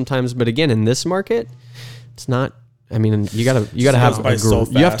out sometimes. But again, in this market, it's not, I mean, you gotta have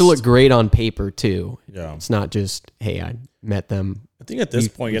you have to look great on paper too. Yeah, it's not just, hey, I met them. I think at this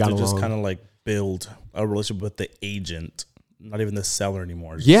point you have to just kind of like build a relationship with the agent, not even the seller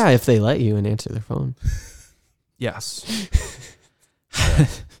anymore. Yeah, if they let you and answer their phone. Yes.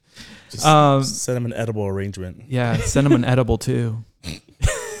 Just send them an edible arrangement. Yeah, send them an edible too.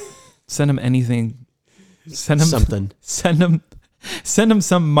 Send them anything. Send them something. Send them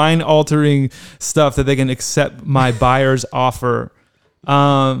some mind-altering stuff that they can accept my buyer's offer.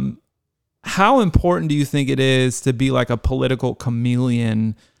 How important do you think it is to be like a political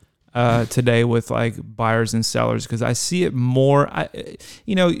chameleon today with like buyers and sellers? Because I see it more.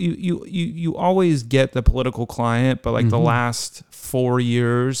 You always get the political client, but like the last 4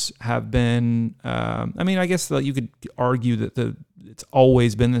 years have been. I guess that you could argue that it's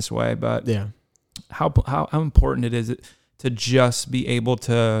always been this way, but yeah, how important it is to just be able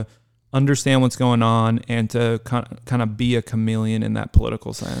to understand what's going on and to kind of be a chameleon in that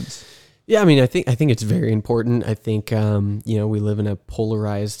political sense. Yeah, I mean, I think it's very important. I think we live in a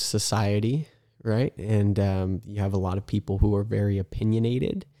polarized society, right? And you have a lot of people who are very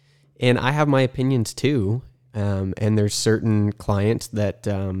opinionated, and I have my opinions too. And there's certain clients that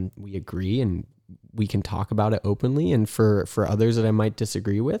we agree and we can talk about it openly, and for others that I might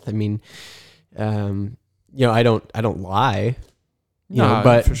disagree with. I mean, I don't lie.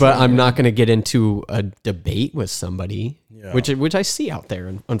 But I'm not going to get into a debate with somebody, which I see out there.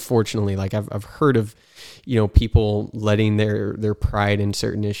 And unfortunately, like I've heard of, people letting their pride in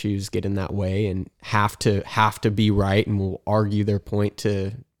certain issues get in that way and have to be right and will argue their point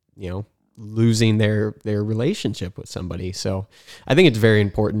to, losing their relationship with somebody. So I think it's very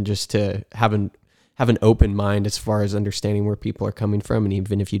important just to have an open mind as far as understanding where people are coming from. And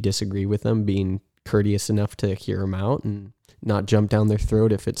even if you disagree with them, being courteous enough to hear them out and not jump down their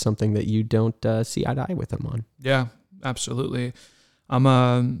throat if it's something that you don't see eye to eye with them on. Yeah, absolutely.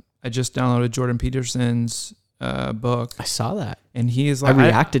 I just downloaded Jordan Peterson's book. I saw that. And he is like... I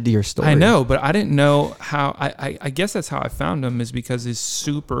reacted to your story. I know, but I didn't know how... I guess that's how I found him, is because he's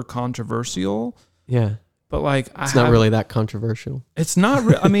super controversial. Yeah. But like... It's not really that controversial. It's not...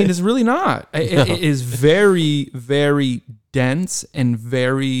 it's really not. It is very, very dense and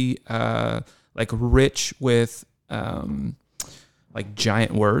very rich with... like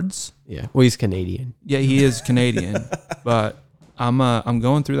giant words. Yeah. Well, he's Canadian. Yeah, he is Canadian. But I'm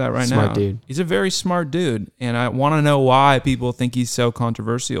going through that right now. Smart dude. He's a very smart dude, and I want to know why people think he's so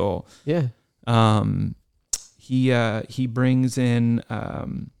controversial. Yeah. He brings in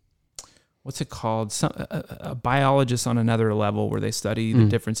what's it called? A biologist on another level where they study the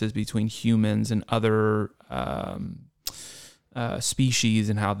differences between humans and other species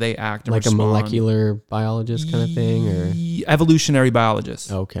and how they act and like respond. A molecular biologist kind of thing, or evolutionary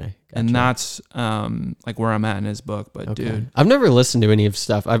biologist. Okay, gotcha. And that's like where I'm at in his book. But okay. Dude, I've never listened to any of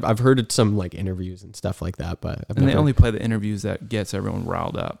stuff. I've heard of some like interviews and stuff like that, but they only play the interviews that gets everyone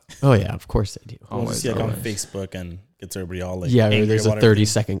riled up. Oh yeah, of course they do. Always on Facebook and gets everybody all like or there's a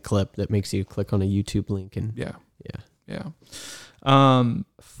 30-second clip that makes you click on a YouTube link and yeah.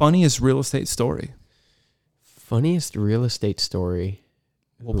 Funniest real estate story. Funniest real estate story.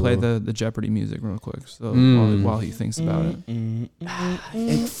 We'll play the Jeopardy music real quick, so while he thinks about it.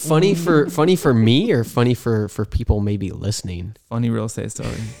 It's funny for me, or funny for people maybe listening. Funny real estate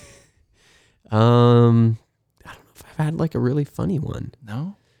story. I don't know if I've had like a really funny one.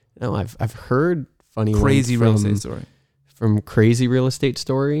 No, I've heard funny crazy real estate story from crazy real estate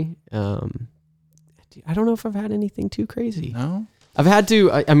story. I don't know if I've had anything too crazy. No. I've had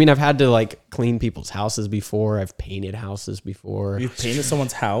to like clean people's houses before. I've painted houses before. You've painted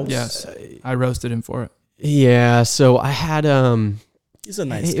someone's house? Yes. I roasted him for it. Yeah. So I had, he's a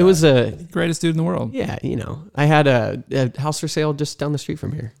nice guy. It was a greatest dude in the world. Yeah. I had a house for sale just down the street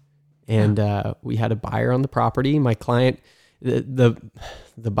from here. And, we had a buyer on the property. My client, the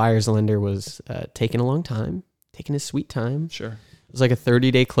buyer's lender was, taking a long time, taking his sweet time. Sure. It was like a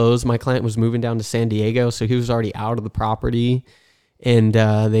 30-day close. My client was moving down to San Diego, so he was already out of the property. And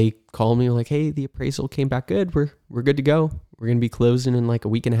they called me like, "Hey, the appraisal came back good. We're good to go. We're gonna be closing in like a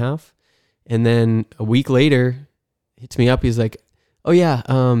week and a half." And then a week later, hits me up. He's like, "Oh yeah,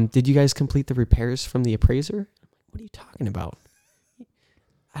 did you guys complete the repairs from the appraiser?" I'm like, "What are you talking about?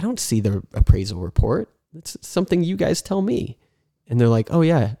 I don't see the appraisal report. It's something you guys tell me." And they're like, "Oh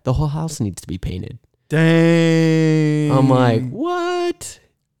yeah, the whole house needs to be painted." Dang. I'm like, "What?"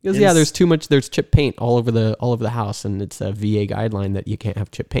 He goes, "Yeah, there's chip paint all over the house, and it's a VA guideline that you can't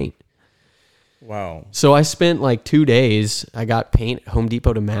have chip paint." Wow. So I spent like 2 days. I got paint at Home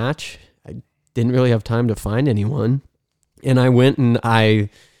Depot to match. I didn't really have time to find anyone. And I went and I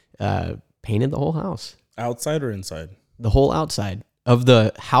painted the whole house. Outside or inside? The whole outside of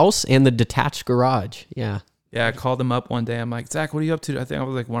the house and the detached garage. Yeah. Yeah, I called him up one day. I'm like, Zach, what are you up to? I think I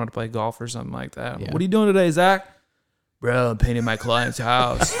was like wanted to play golf or something like that. What are you doing today, Zach? Bro, I'm painting my client's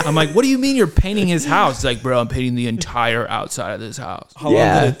house. I'm like, what do you mean you're painting his house? He's like, bro, I'm painting the entire outside of this house. How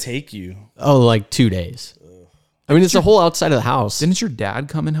long did it take you? Oh, like 2 days. I mean, it's the whole outside of the house. Didn't your dad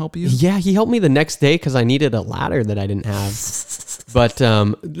come and help you? Yeah, he helped me the next day because I needed a ladder that I didn't have. But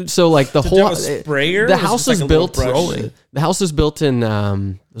so like the whole sprayer, the house was built. The house was built in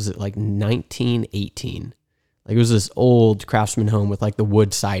was it like 1918? Like it was this old craftsman home with like the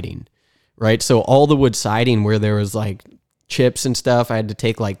wood siding, right? So all the wood siding where there was like chips and stuff, I had to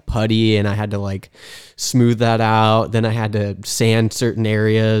take like putty and I had to like smooth that out. Then I had to sand certain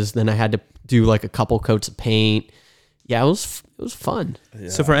areas. Then I had to do like a couple coats of paint. Yeah, it was fun. Yeah.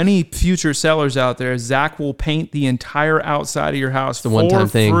 So for any future sellers out there, Zach will paint the entire outside of your house for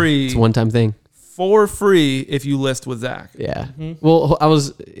free. It's a one-time thing. For free if you list with Zach. Yeah. Well,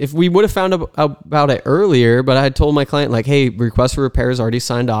 if we would have found out about it earlier, but I had told my client like, hey, request for repair is already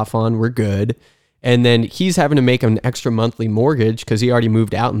signed off on. We're good. And then he's having to make an extra monthly mortgage because he already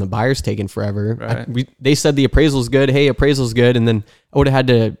moved out and the buyer's taking forever. Right. They said the appraisal's good. Hey, appraisal's good. And then I would have had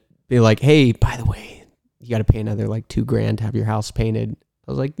to be like, hey, by the way, you got to pay another like $2,000 to have your house painted.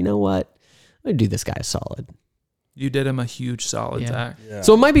 I was like, you know what? I'm going to do this guy a solid. You did him a huge solid, Zach. Yeah.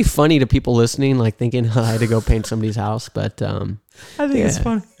 So it might be funny to people listening, like thinking I had to go paint somebody's house, but I think it's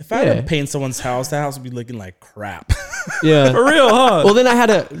funny. If I had to paint someone's house, the house would be looking like crap. Yeah. For real, huh? Well, then I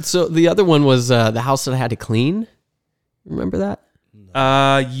had so the other one was the house that I had to clean. Remember that?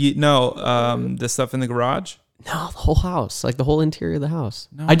 The stuff in the garage. No, the whole house, like the whole interior of the house.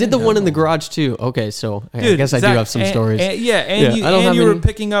 No, I did the one in the garage too. Okay, so I guess Zach, I do have some stories. You were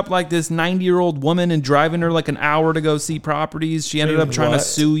picking up like this 90-year-old woman and driving her like an hour to go see properties. She ended up trying to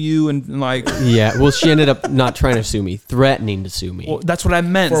sue you and like. Yeah, well, she ended up not trying to sue me, threatening to sue me. Well, that's what I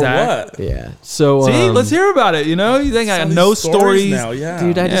meant, For Zach. what? Yeah. So see, let's hear about it. You know, you think I got no stories now? Yeah,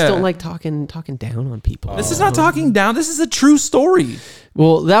 dude, I just don't like talking down on people. This is not talking down. This is a true story.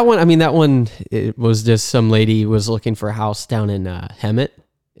 Well, that one, it was just some lady was looking for a house down in Hemet,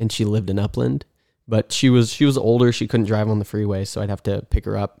 and she lived in Upland, but she was older. She couldn't drive on the freeway, so I'd have to pick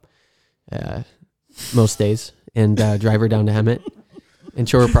her up most days and drive her down to Hemet and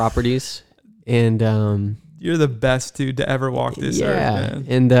show her properties. And you're the best dude to ever walk this earth, man.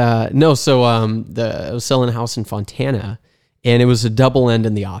 And I was selling a house in Fontana. And it was a double end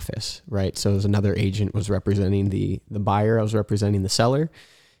in the office, right? So it was another agent was representing the buyer. I was representing the seller.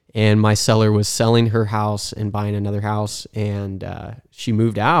 And my seller was selling her house and buying another house. And she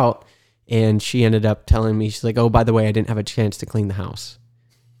moved out and she ended up telling me, she's like, oh, by the way, I didn't have a chance to clean the house.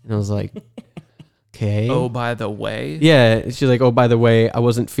 And I was like, okay. Oh, by the way? Yeah. She's like, oh, by the way, I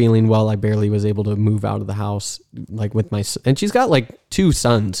wasn't feeling well. I barely was able to move out of the house, like with my, and she's got like 2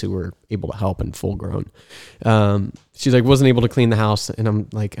 sons who were able to help and full grown. She's like, wasn't able to clean the house. And I'm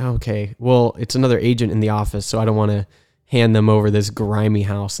like, oh, okay, well, it's another agent in the office, so I don't want to hand them over this grimy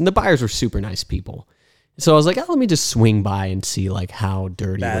house. And the buyers were super nice people. So I was like, oh, let me just swing by and see like how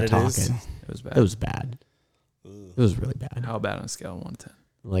dirty we're talking. It was bad. It was bad. It was really bad. How bad on a scale of 1 to 10?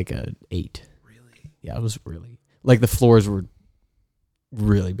 Like a 8. Really? Yeah, it was really, like the floors were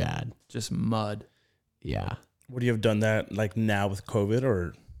really bad. Just mud. Yeah. Would you have done that like now with COVID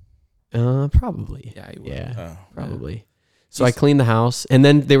or? Probably. Yeah, you would. Yeah, probably. So I cleaned the house, and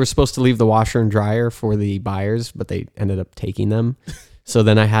then they were supposed to leave the washer and dryer for the buyers, but they ended up taking them. So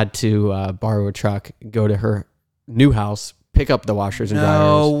then I had to borrow a truck, go to her new house, pick up the washers and dryers.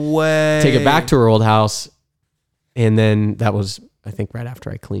 No way. Take it back to her old house, and then that was, I think, right after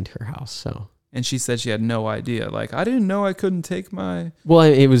I cleaned her house. So. And she said she had no idea. Like, I didn't know I couldn't take my. Well,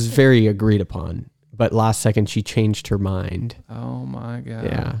 it was very agreed upon, but last second she changed her mind. Oh my God.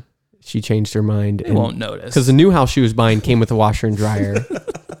 Yeah. She changed her mind. They won't notice. Because the new house she was buying came with a washer and dryer.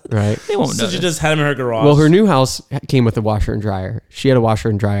 Right? They won't notice. So she just had them in her garage. Well, her new house came with a washer and dryer. She had a washer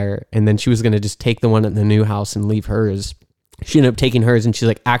and dryer, and then she was going to just take the one at the new house and leave hers. She ended up taking hers, and she's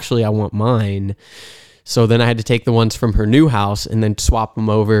like, actually, I want mine. So then I had to take the ones from her new house and then swap them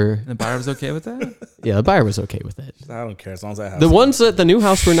over. And the buyer was okay with that? Yeah, the buyer was okay with it. I don't care as long as I have the ones at the new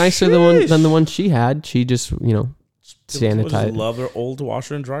house were nicer than the ones she had. She just, sanitized. Just love their old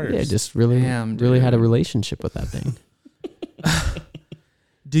washer and dryers. Yeah, just really had a relationship with that thing.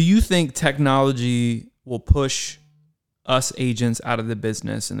 Do you think technology will push us agents out of the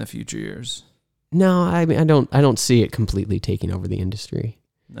business in the future years? No, I mean, I don't see it completely taking over the industry.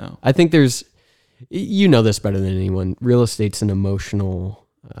 No. I think there's, this better than anyone. Real estate's an emotional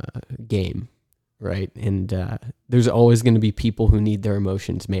game, right? And there's always going to be people who need their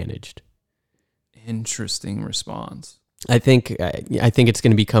emotions managed. Interesting response. I think it's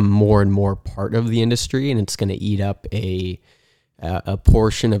going to become more and more part of the industry, and it's going to eat up a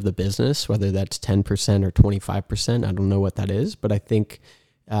portion of the business, whether that's 10% or 25%. I don't know what that is, but I think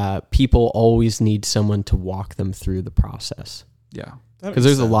people always need someone to walk them through the process. Yeah. Because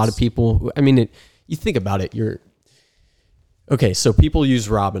there's a lot of people who, I mean, you think about it, okay, so people use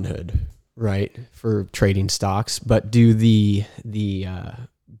Robinhood, right, for trading stocks, but do the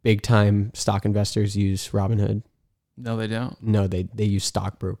big time stock investors use Robinhood? No, they don't. No, they use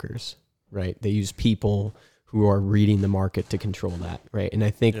stockbrokers, right? They use people who are reading the market to control that, right? And I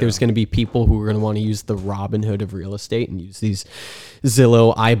think there's going to be people who are going to want to use the Robinhood of real estate and use these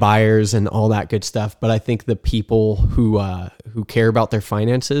Zillow iBuyers and all that good stuff. But I think the people who care about their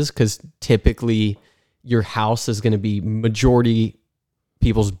finances, because typically your house is going to be majority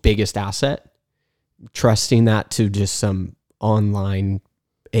people's biggest asset, trusting that to just some online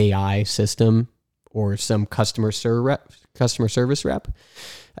AI system or some customer service rep.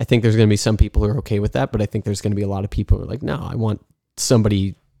 I think there's going to be some people who are okay with that, but I think there's going to be a lot of people who are like, no, I want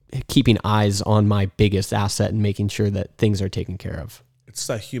somebody keeping eyes on my biggest asset and making sure that things are taken care of. It's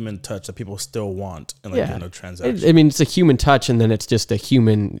that human touch that people still want in a transaction. I mean, it's a human touch, and then it's just a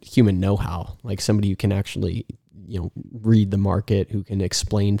human know-how, like somebody who can actually, read the market, who can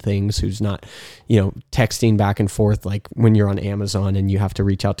explain things, who's not, texting back and forth like when you're on Amazon and you have to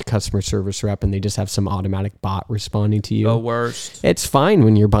reach out to customer service rep and they just have some automatic bot responding to you. The worst. It's fine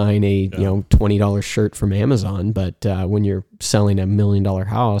when you're buying a $20 shirt from Amazon, but when you're selling $1 million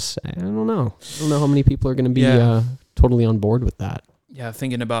house, I don't know how many people are going to be totally on board with that. Yeah,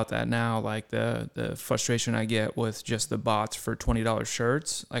 thinking about that now, like the frustration I get with just the bots for $20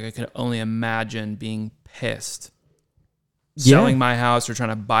 shirts, like I could only imagine being pissed selling my house or trying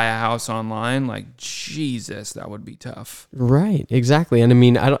to buy a house online. Like, Jesus, that would be tough. Right, exactly. And I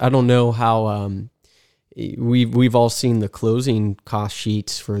mean, I don't know how we've all seen the closing cost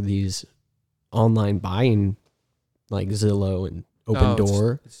sheets for these online buying, like Zillow and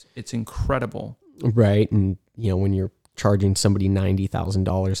Opendoor. It's incredible. Right, and when you're charging somebody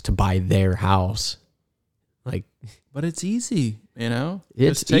 $90,000 to buy their house, but it's easy, It's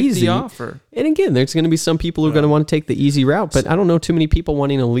just take easy. the offer. And again, there's going to be some people who are going to want to take the easy route, but I don't know too many people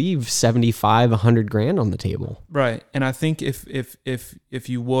wanting to leave 75, 100 grand on the table. Right. And I think if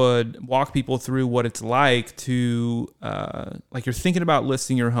you would walk people through what it's like to, like you're thinking about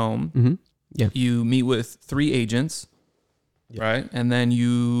listing your home, mm-hmm. Yeah, you meet with 3 agents. Yeah. Right. And then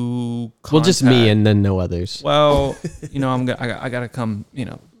you just me and then no others. Well, I got to come,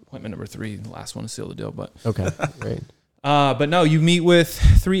 appointment number 3, the last one to seal the deal, but okay. Right. But no, you meet with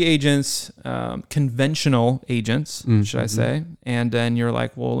 3 agents, conventional agents, should I say. And then you're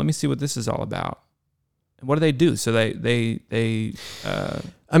like, well, let me see what this is all about. And what do they do? So they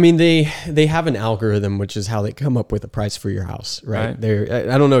have an algorithm, which is how they come up with a price for your house, right?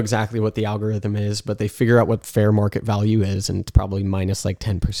 I don't know exactly what the algorithm is, but they figure out what fair market value is, and it's probably minus like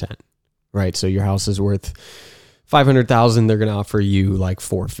 10%, right? So your house is worth $500,000, they're going to offer you like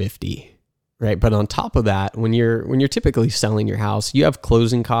 $450,000, right? But on top of that, when you're typically selling your house, you have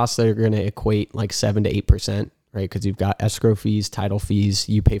closing costs that are going to equate like 7 to 8%, right? Because you've got escrow fees, title fees,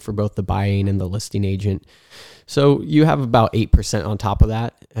 you pay for both the buying and the listing agent. So you have about 8% on top of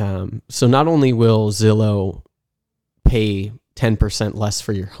that. So not only will Zillow pay 10% less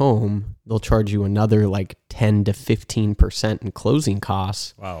for your home, they'll charge you another like 10 to 15% in closing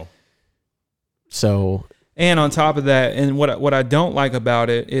costs. Wow. So, and on top of that, and what I don't like about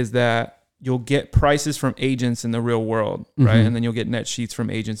it is that you'll get prices from agents in the real world, right? Mm-hmm. And then you'll get net sheets from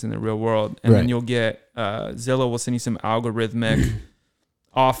agents in the real world. And then you'll get, Zillow will send you some algorithmic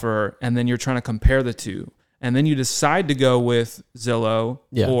offer, and then you're trying to compare the two. And then you decide to go with Zillow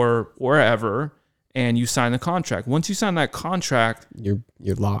or wherever, and you sign the contract. Once you sign that contract, you're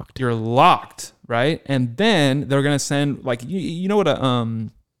locked. You're locked, right? And then they're gonna send like you know what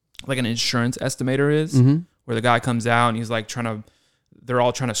like an insurance estimator is, where the guy comes out and he's like they're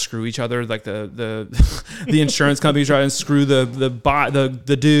all trying to screw each other. Like the insurance company trying to screw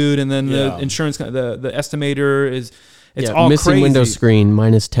the dude, and then the insurance the estimator is. It's all missing crazy. Window screen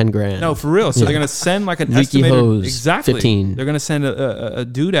minus 10 grand. No, for real. So they're gonna send like an leaky estimator. Hose, exactly. 15. They're gonna send a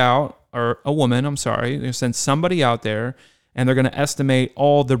dude out, or a woman. I'm sorry. They're gonna send somebody out there, and they're gonna estimate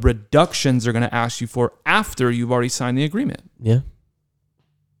all the reductions they're gonna ask you for after you've already signed the agreement. Yeah.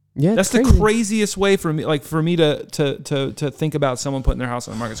 Yeah, that's the craziest way for me. Like for me to think about someone putting their house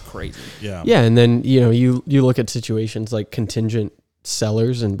on the market is crazy. Yeah. Yeah, and then you look at situations like contingent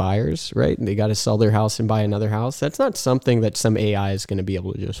sellers and buyers, right? And they got to sell their house and buy another house. That's not something that some AI is going to be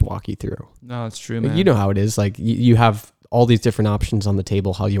able to just walk you through. No, it's true, man. You know how it is. Like you have all these different options on the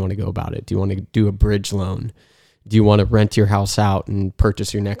table, how you want to go about it. Do you want to do a bridge loan? Do you want to rent your house out and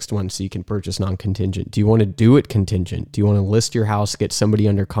purchase your next one so you can purchase non-contingent? Do you want to do it contingent? Do you want to list your house, get somebody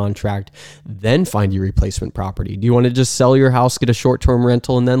under contract, then find your replacement property? Do you want to just sell your house, get a short-term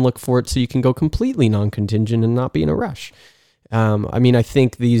rental, and then look for it so you can go completely non-contingent and not be in a rush? I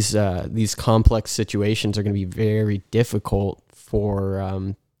think these complex situations are going to be very difficult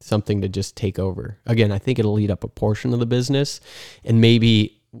for something to just take over. Again, I think it'll eat up a portion of the business, and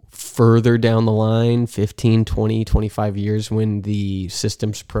maybe further down the line, 15, 20, 25 years, when the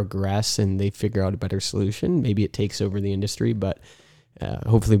systems progress and they figure out a better solution, maybe it takes over the industry. But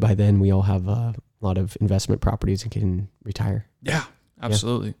hopefully by then we all have a lot of investment properties and can retire. Yeah,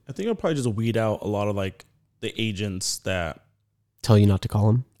 absolutely. Yeah. I think I'll probably just weed out a lot of like the agents that tell you not to call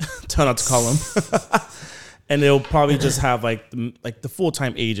them. Tell not to call them. And they'll probably just have like the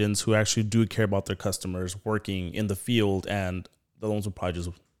full-time agents who actually do care about their customers working in the field, and the loans will probably just...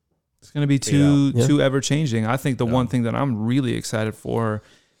 It's going to be too ever-changing. I think the one thing that I'm really excited for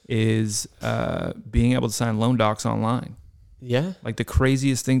is being able to sign loan docs online. Yeah. Like the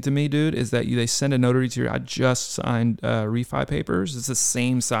craziest thing to me, dude, is that they send a notary to I just signed refi papers. It's the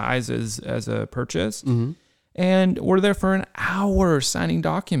same size as a purchase. Mm-hmm. And we're there for an hour signing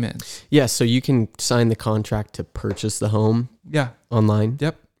documents. Yeah, so you can sign the contract to purchase the home. Yeah. Online.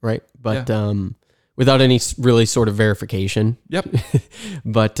 Yep. Right. But without any really sort of verification. Yep.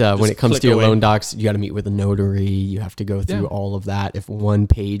 But when it comes to your loan docs, you got to meet with a notary. You have to go through all of that. If one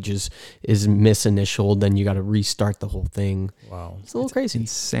page is misinitialed, then you got to restart the whole thing. Wow. It's a little crazy.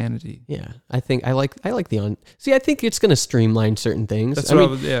 Insanity. Yeah. I think I like I think it's going to streamline certain things. That's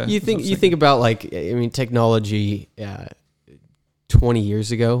you think about technology 20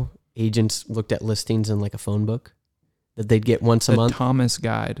 years ago, agents looked at listings in like a phone book that they'd get once a month. Thomas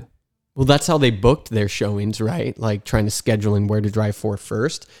Guide. Well, that's how they booked their showings, right? Like trying to schedule in where to drive for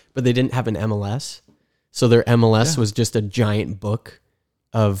first, but they didn't have an MLS. So their MLS was just a giant book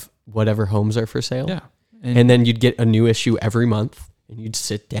of whatever homes are for sale. Yeah. And then you'd get a new issue every month, and you'd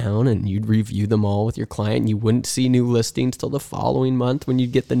sit down and you'd review them all with your client, and you wouldn't see new listings till the following month when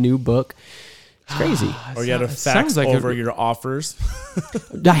you'd get the new book. It's crazy. Or you had to fax over your offers.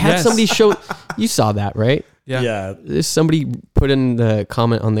 I had somebody show, you saw that, right? Yeah. Somebody put in the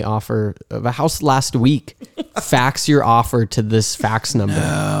comment on the offer of a house last week. Fax your offer to this fax number.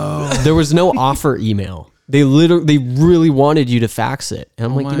 No. There was no offer email. They really wanted you to fax it. And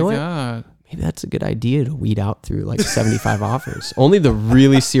I'm like, you know what? Maybe that's a good idea to weed out through like 75 offers. Only the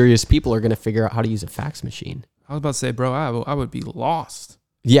really serious people are going to figure out how to use a fax machine. I was about to say, bro, I would be lost.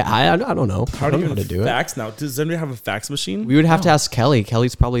 Yeah, I don't know. How do you know how to do fax now? Does anybody have a fax machine? We would have to ask Kelly.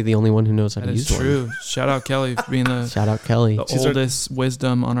 Kelly's probably the only one who knows how to use one. That is true. Shout out Kelly for being the oldest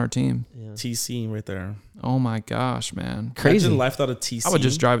wisdom on our team. Yeah. TC right there. Oh my gosh, man! Crazy. Imagine life without a TC. I would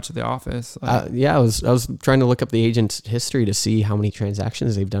just drive it to the office. I was trying to look up the agent's history to see how many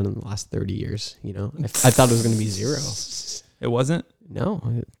transactions they've done in the last 30 years. You know, I thought it was going to be 0. It wasn't. No,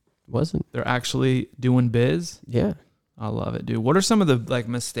 it wasn't. They're actually doing biz. Yeah. I love it, dude. What are some of the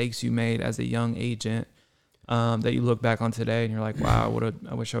mistakes you made as a young agent that you look back on today and you're like, wow,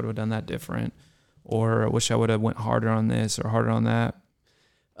 I wish I would have done that different, or I wish I would have went harder on this or harder on that?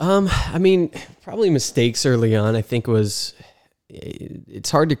 Probably mistakes early on. I think it's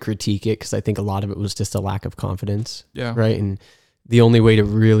hard to critique it because I think a lot of it was just a lack of confidence. Yeah. Right. And the only way to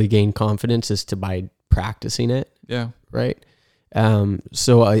really gain confidence is by practicing it. Yeah. Right.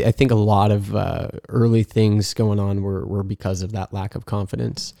 So I think a lot of early things going on were because of that lack of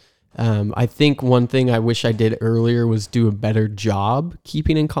confidence. I think one thing I wish I did earlier was do a better job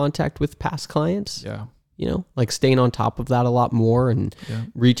keeping in contact with past clients. Yeah. You know, like staying on top of that a lot more and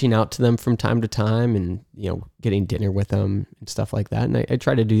reaching out to them from time to time and, getting dinner with them and stuff like that. And I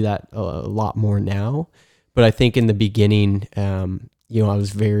try to do that a lot more now. But I think in the beginning, I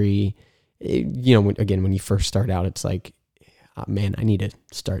was very, when you first start out, it's like, oh, man, I need to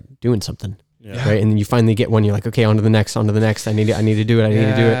start doing something. Yeah. Right. And then you finally get one, you're like, okay, on to the next. I need to do it. I need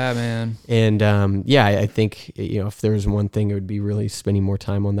to do it. Yeah, man. And, I think, if there was one thing, it would be really spending more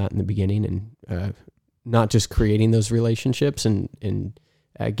time on that in the beginning and, not just creating those relationships and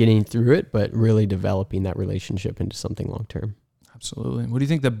getting through it, but really developing that relationship into something long-term. Absolutely. What do you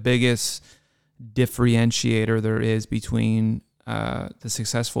think the biggest differentiator there is between the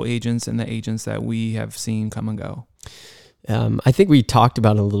successful agents and the agents that we have seen come and go? I think we talked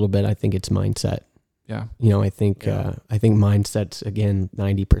about it a little bit. I think it's mindset. Yeah. I think mindset's, again,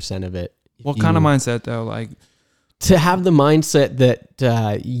 90% of it. What kind of mindset though? Like to have the mindset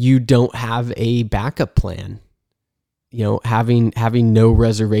that you don't have a backup plan, having no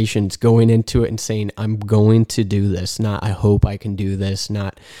reservations, going into it and saying, I'm going to do this, not I hope I can do this,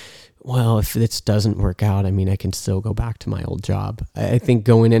 not well, if this doesn't work out, I mean, I can still go back to my old job. I think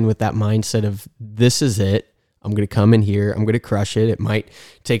going in with that mindset of this is it. I'm going to come in here. I'm going to crush it. It might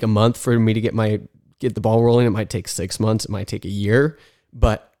take a month for me to get the ball rolling. It might take 6 months. It might take a year,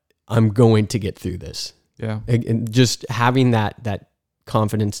 but I'm going to get through this. Yeah. And just having that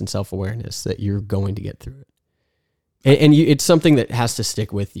confidence and self-awareness that you're going to get through it. And it's something that has to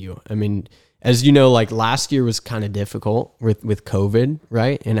stick with you. I mean, as you know, like last year was kind of difficult with COVID,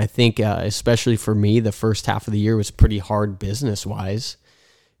 right? And I think especially for me, the first half of the year was pretty hard business-wise.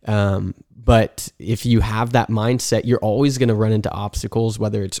 But if you have that mindset, you're always going to run into obstacles,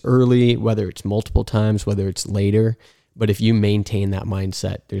 whether it's early, whether it's multiple times, whether it's later. But if you maintain that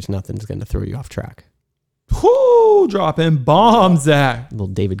mindset, there's nothing's going to throw you off track. Whoo, dropping bombs, Zach. Little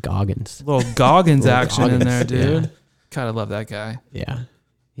David Goggins. Little Goggins Little action Goggins, in there, dude. yeah. Kind of love that guy. Yeah.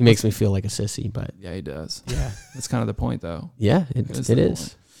 He makes me feel like a sissy, but Yeah, he does. yeah. That's kind of the point, though. Yeah, it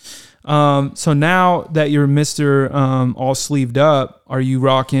is. So now that you're Mr. All Sleeved Up, are you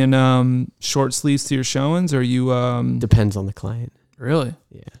rocking short sleeves to your showings? Or are you Depends on the client. really?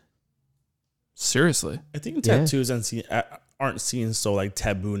 Yeah. Seriously? I think tattoos aren't seen so like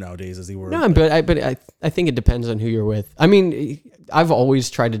taboo nowadays as they were. No, but I think it depends on who you're with. I mean, I've always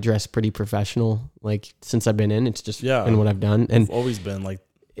tried to dress pretty professional. Like since I've been in, it's just been what I've done, and I've always been like.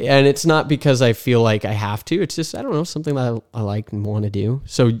 And it's not because I feel like I have to. It's just, I don't know, something that I like and want to do.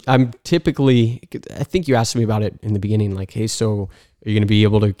 So I'm typically, I think you asked me about it in the beginning, like, hey, so are you going to be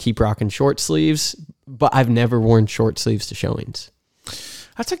able to keep rocking short sleeves? But I've never worn short sleeves to showings.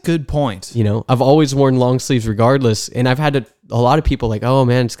 That's a good point. You know, I've always worn long sleeves regardless. And I've had a lot of people like, oh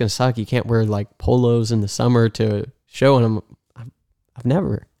man, it's going to suck. You can't wear like polos in the summer to show. And I've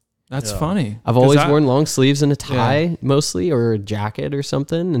never. That's funny. I've always worn long sleeves and a tie mostly, or a jacket or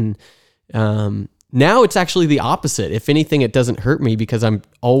something. And now it's actually the opposite. If anything, it doesn't hurt me because I'm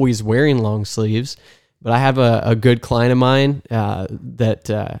always wearing long sleeves. But I have a good client of mine that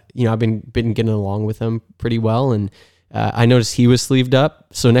I've been getting along with him pretty well. And I noticed he was sleeved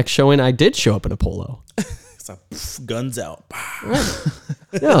up. So next showing, I did show up in a polo. It's like guns out.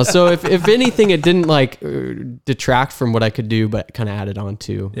 No, so if anything, it didn't like detract from what I could do, but kind of added on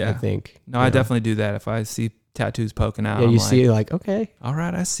to. I think. No, I definitely do that. If I see tattoos poking out, yeah, I'm you see, like, okay, all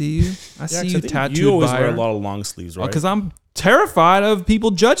right, I see you. I see you tattooed. You always buyer. wear a lot of long sleeves, right? Because I'm terrified of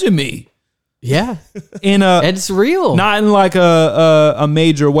people judging me. yeah, It's real. Not in like a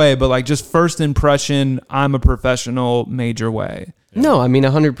major way, but like just first impression, I'm a professional major way. No, I mean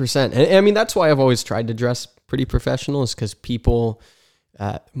 100%. And I mean that's why I've always tried to dress pretty professional, is because people.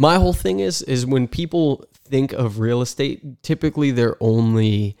 My whole thing is when people think of real estate, typically their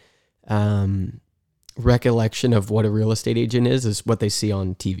only recollection of what a real estate agent is what they see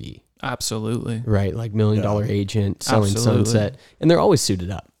on TV. Absolutely. Right, like $1 million agent selling Absolutely. Sunset, and they're always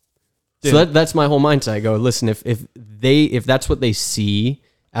suited up. Yeah. So that's my whole mindset. I go, listen, if that's what they see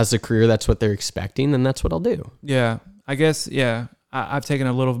as a career, that's what they're expecting, then that's what I'll do. Yeah, I guess. Yeah, I've taken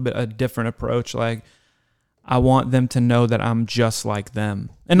a little bit a different approach. Like, I want them to know that I'm just like them,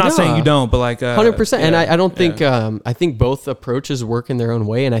 and not saying you don't, but like 100%. And I don't think I think both approaches work in their own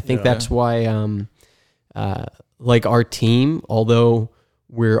way, and I think that's why like our team, although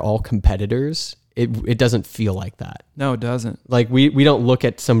we're all competitors, it doesn't feel like that. No, it doesn't. Like we don't look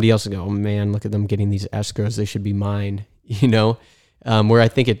at somebody else and go, oh man, look at them getting these escrows, they should be mine, you know. Where I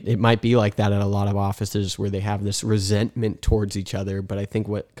think it might be like that at a lot of offices where they have this resentment towards each other. But I think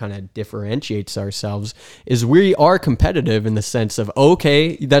what kind of differentiates ourselves is we are competitive in the sense of,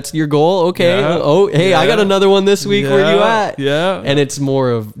 okay, that's your goal. Okay. Yeah. Oh, hey, I got another one this week. Yeah. Where you at? Yeah. And it's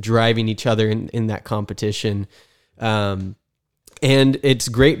more of driving each other in that competition. And it's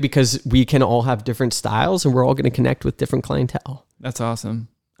great because we can all have different styles and we're all going to connect with different clientele. That's awesome.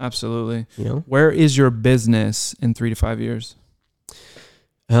 Absolutely. You know, where is your business in 3 to 5 years?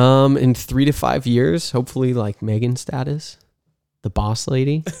 In 3 to 5 years, hopefully like Megan status, the boss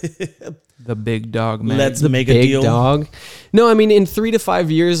lady, the big dog man. Let's the make a big deal. dog. No, I mean, in 3 to 5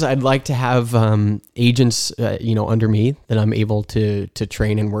 years, I'd like to have, agents, under me that I'm able to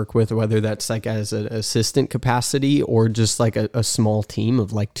train and work with, whether that's like as an assistant capacity or just like a small team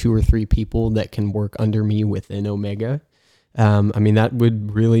of like 2 or 3 people that can work under me within Omega. I mean, that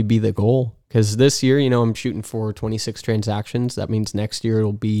would really be the goal. Because this year, I'm shooting for 26 transactions. That means next year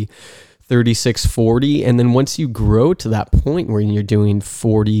it'll be 36, 40. And then once you grow to that point where you're doing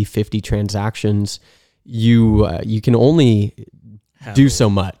 40, 50 transactions, you can only do so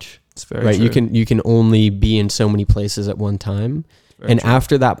much. It's very right. true. You can only be in so many places at one time. Very and true.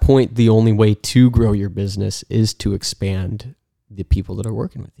 after that point, the only way to grow your business is to expand the people that are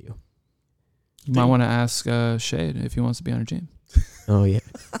working with you. You might want to ask Shade if he wants to be on our team. Oh yeah.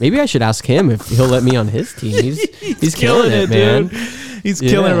 Maybe I should ask him if he'll let me on his team. He's killing it, man. Dude. He's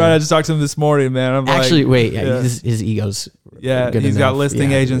killing it, right? I just talked to him this morning, man. I'm actually, like, wait, his ego's good he's got enough.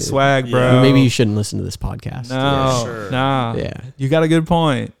 listing agent swag, bro. Maybe you shouldn't listen to this podcast. No, Yeah, you got a good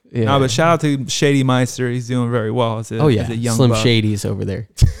point. Yeah. No, but shout out to Shady Meister. He's doing very well as a young Slim buck. Shady's over there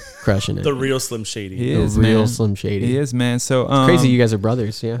crushing it. The real Slim Shady. He is, the real man. Slim Shady. He is, man. So Crazy you guys are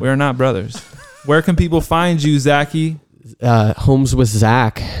brothers. Yeah, we're not brothers. Where can people find you, Zachy? Homes with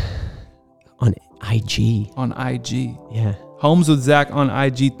Zach on IG. On IG. Yeah. Homes with Zach on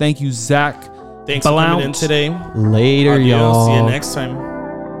IG. Thank you, Zach. Thanks for coming in today. Later, Adios. y'all. See you next time.